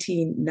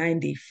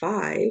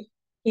 1995,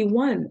 he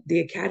won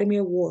the Academy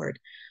Award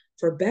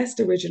for Best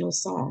Original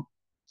Song.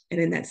 And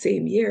in that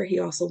same year, he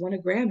also won a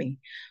Grammy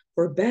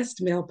for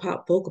Best Male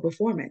Pop Vocal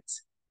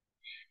Performance.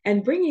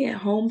 And bringing it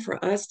home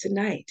for us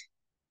tonight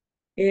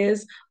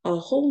is A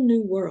Whole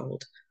New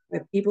World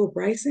by Peebo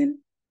Bryson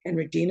and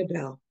Regina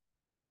Belle.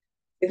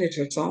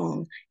 Signature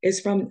song is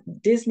from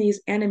Disney's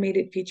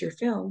animated feature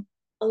film,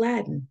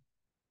 Aladdin.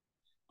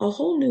 A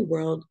Whole New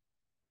World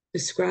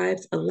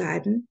describes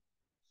Aladdin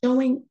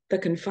showing the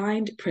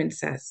confined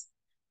princess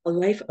a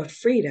life of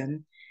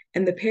freedom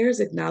and the pair's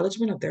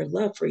acknowledgement of their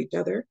love for each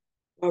other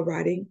while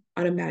riding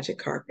on a magic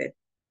carpet.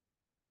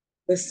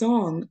 The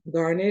song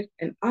garnered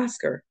an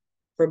Oscar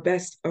for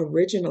Best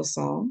Original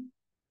Song,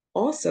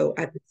 also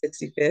at the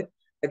 65th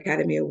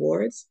Academy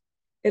Awards.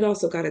 It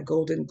also got a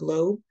Golden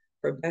Globe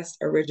for Best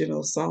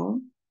Original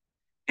Song,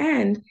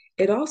 and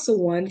it also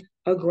won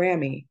a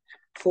Grammy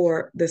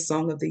for the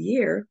Song of the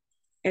Year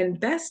and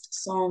Best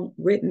Song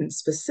Written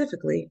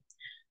specifically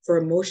for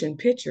a motion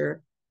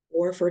picture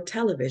or for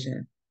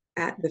television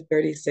at the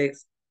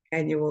 36th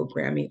Annual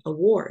Grammy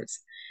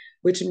Awards,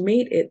 which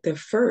made it the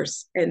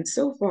first and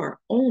so far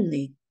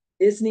only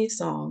Disney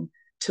song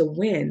to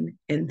win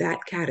in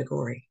that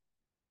category.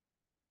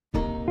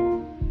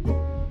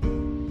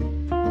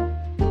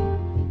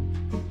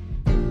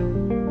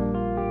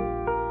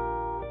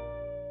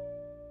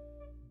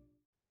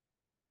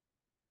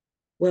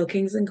 Well,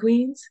 kings and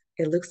queens,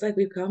 it looks like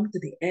we've come to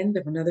the end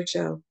of another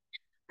show.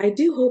 I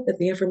do hope that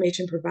the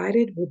information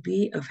provided will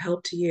be of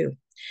help to you.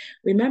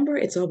 Remember,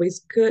 it's always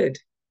good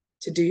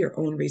to do your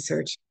own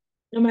research,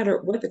 no matter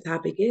what the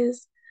topic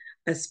is,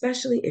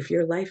 especially if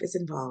your life is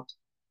involved.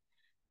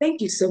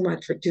 Thank you so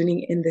much for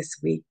tuning in this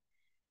week,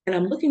 and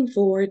I'm looking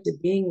forward to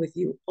being with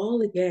you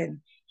all again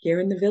here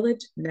in the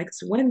village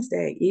next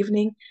Wednesday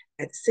evening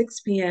at 6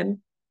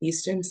 p.m.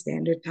 Eastern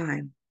Standard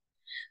Time.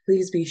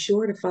 Please be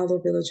sure to follow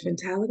Village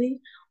Mentality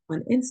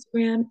on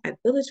Instagram at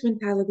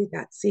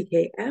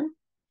villagementality.ckm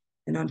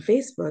and on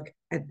Facebook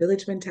at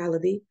Village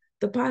Mentality,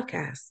 the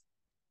podcast.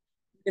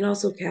 You can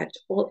also catch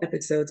all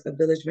episodes of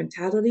Village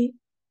Mentality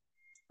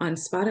on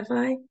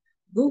Spotify,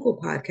 Google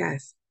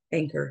Podcasts,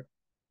 Anchor,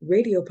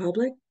 Radio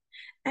Public,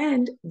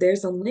 and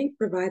there's a link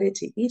provided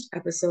to each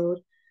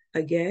episode,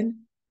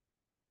 again,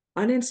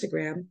 on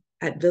Instagram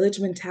at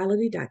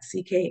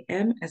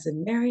villagementality.ckm as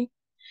in Mary,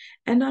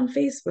 and on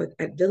Facebook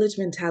at Village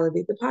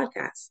Mentality, the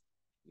podcast.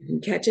 You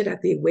can catch it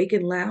at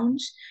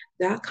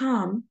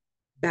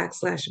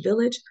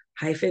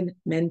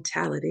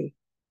theawakenlounge.com/village-mentality.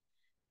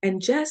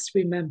 And just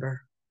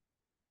remember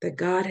that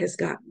God has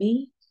got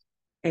me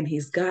and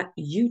he's got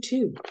you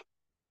too.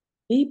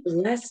 Be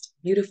blessed,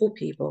 beautiful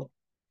people.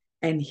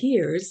 And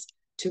here's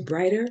to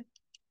brighter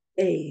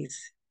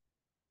days.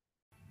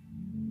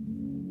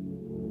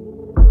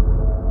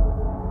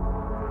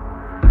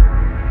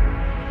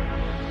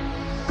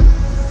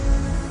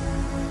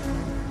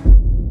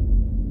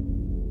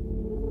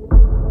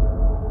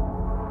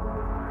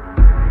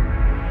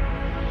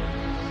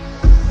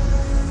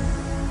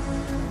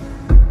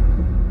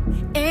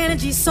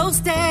 energy so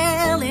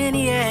stale in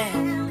the air.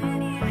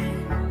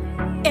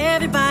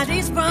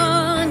 Everybody's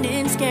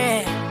running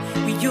scared.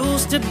 We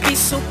used to be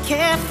so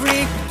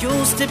carefree, we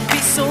used to be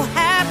so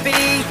happy,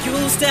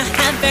 used to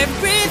have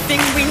everything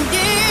we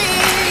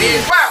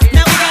need. Wow.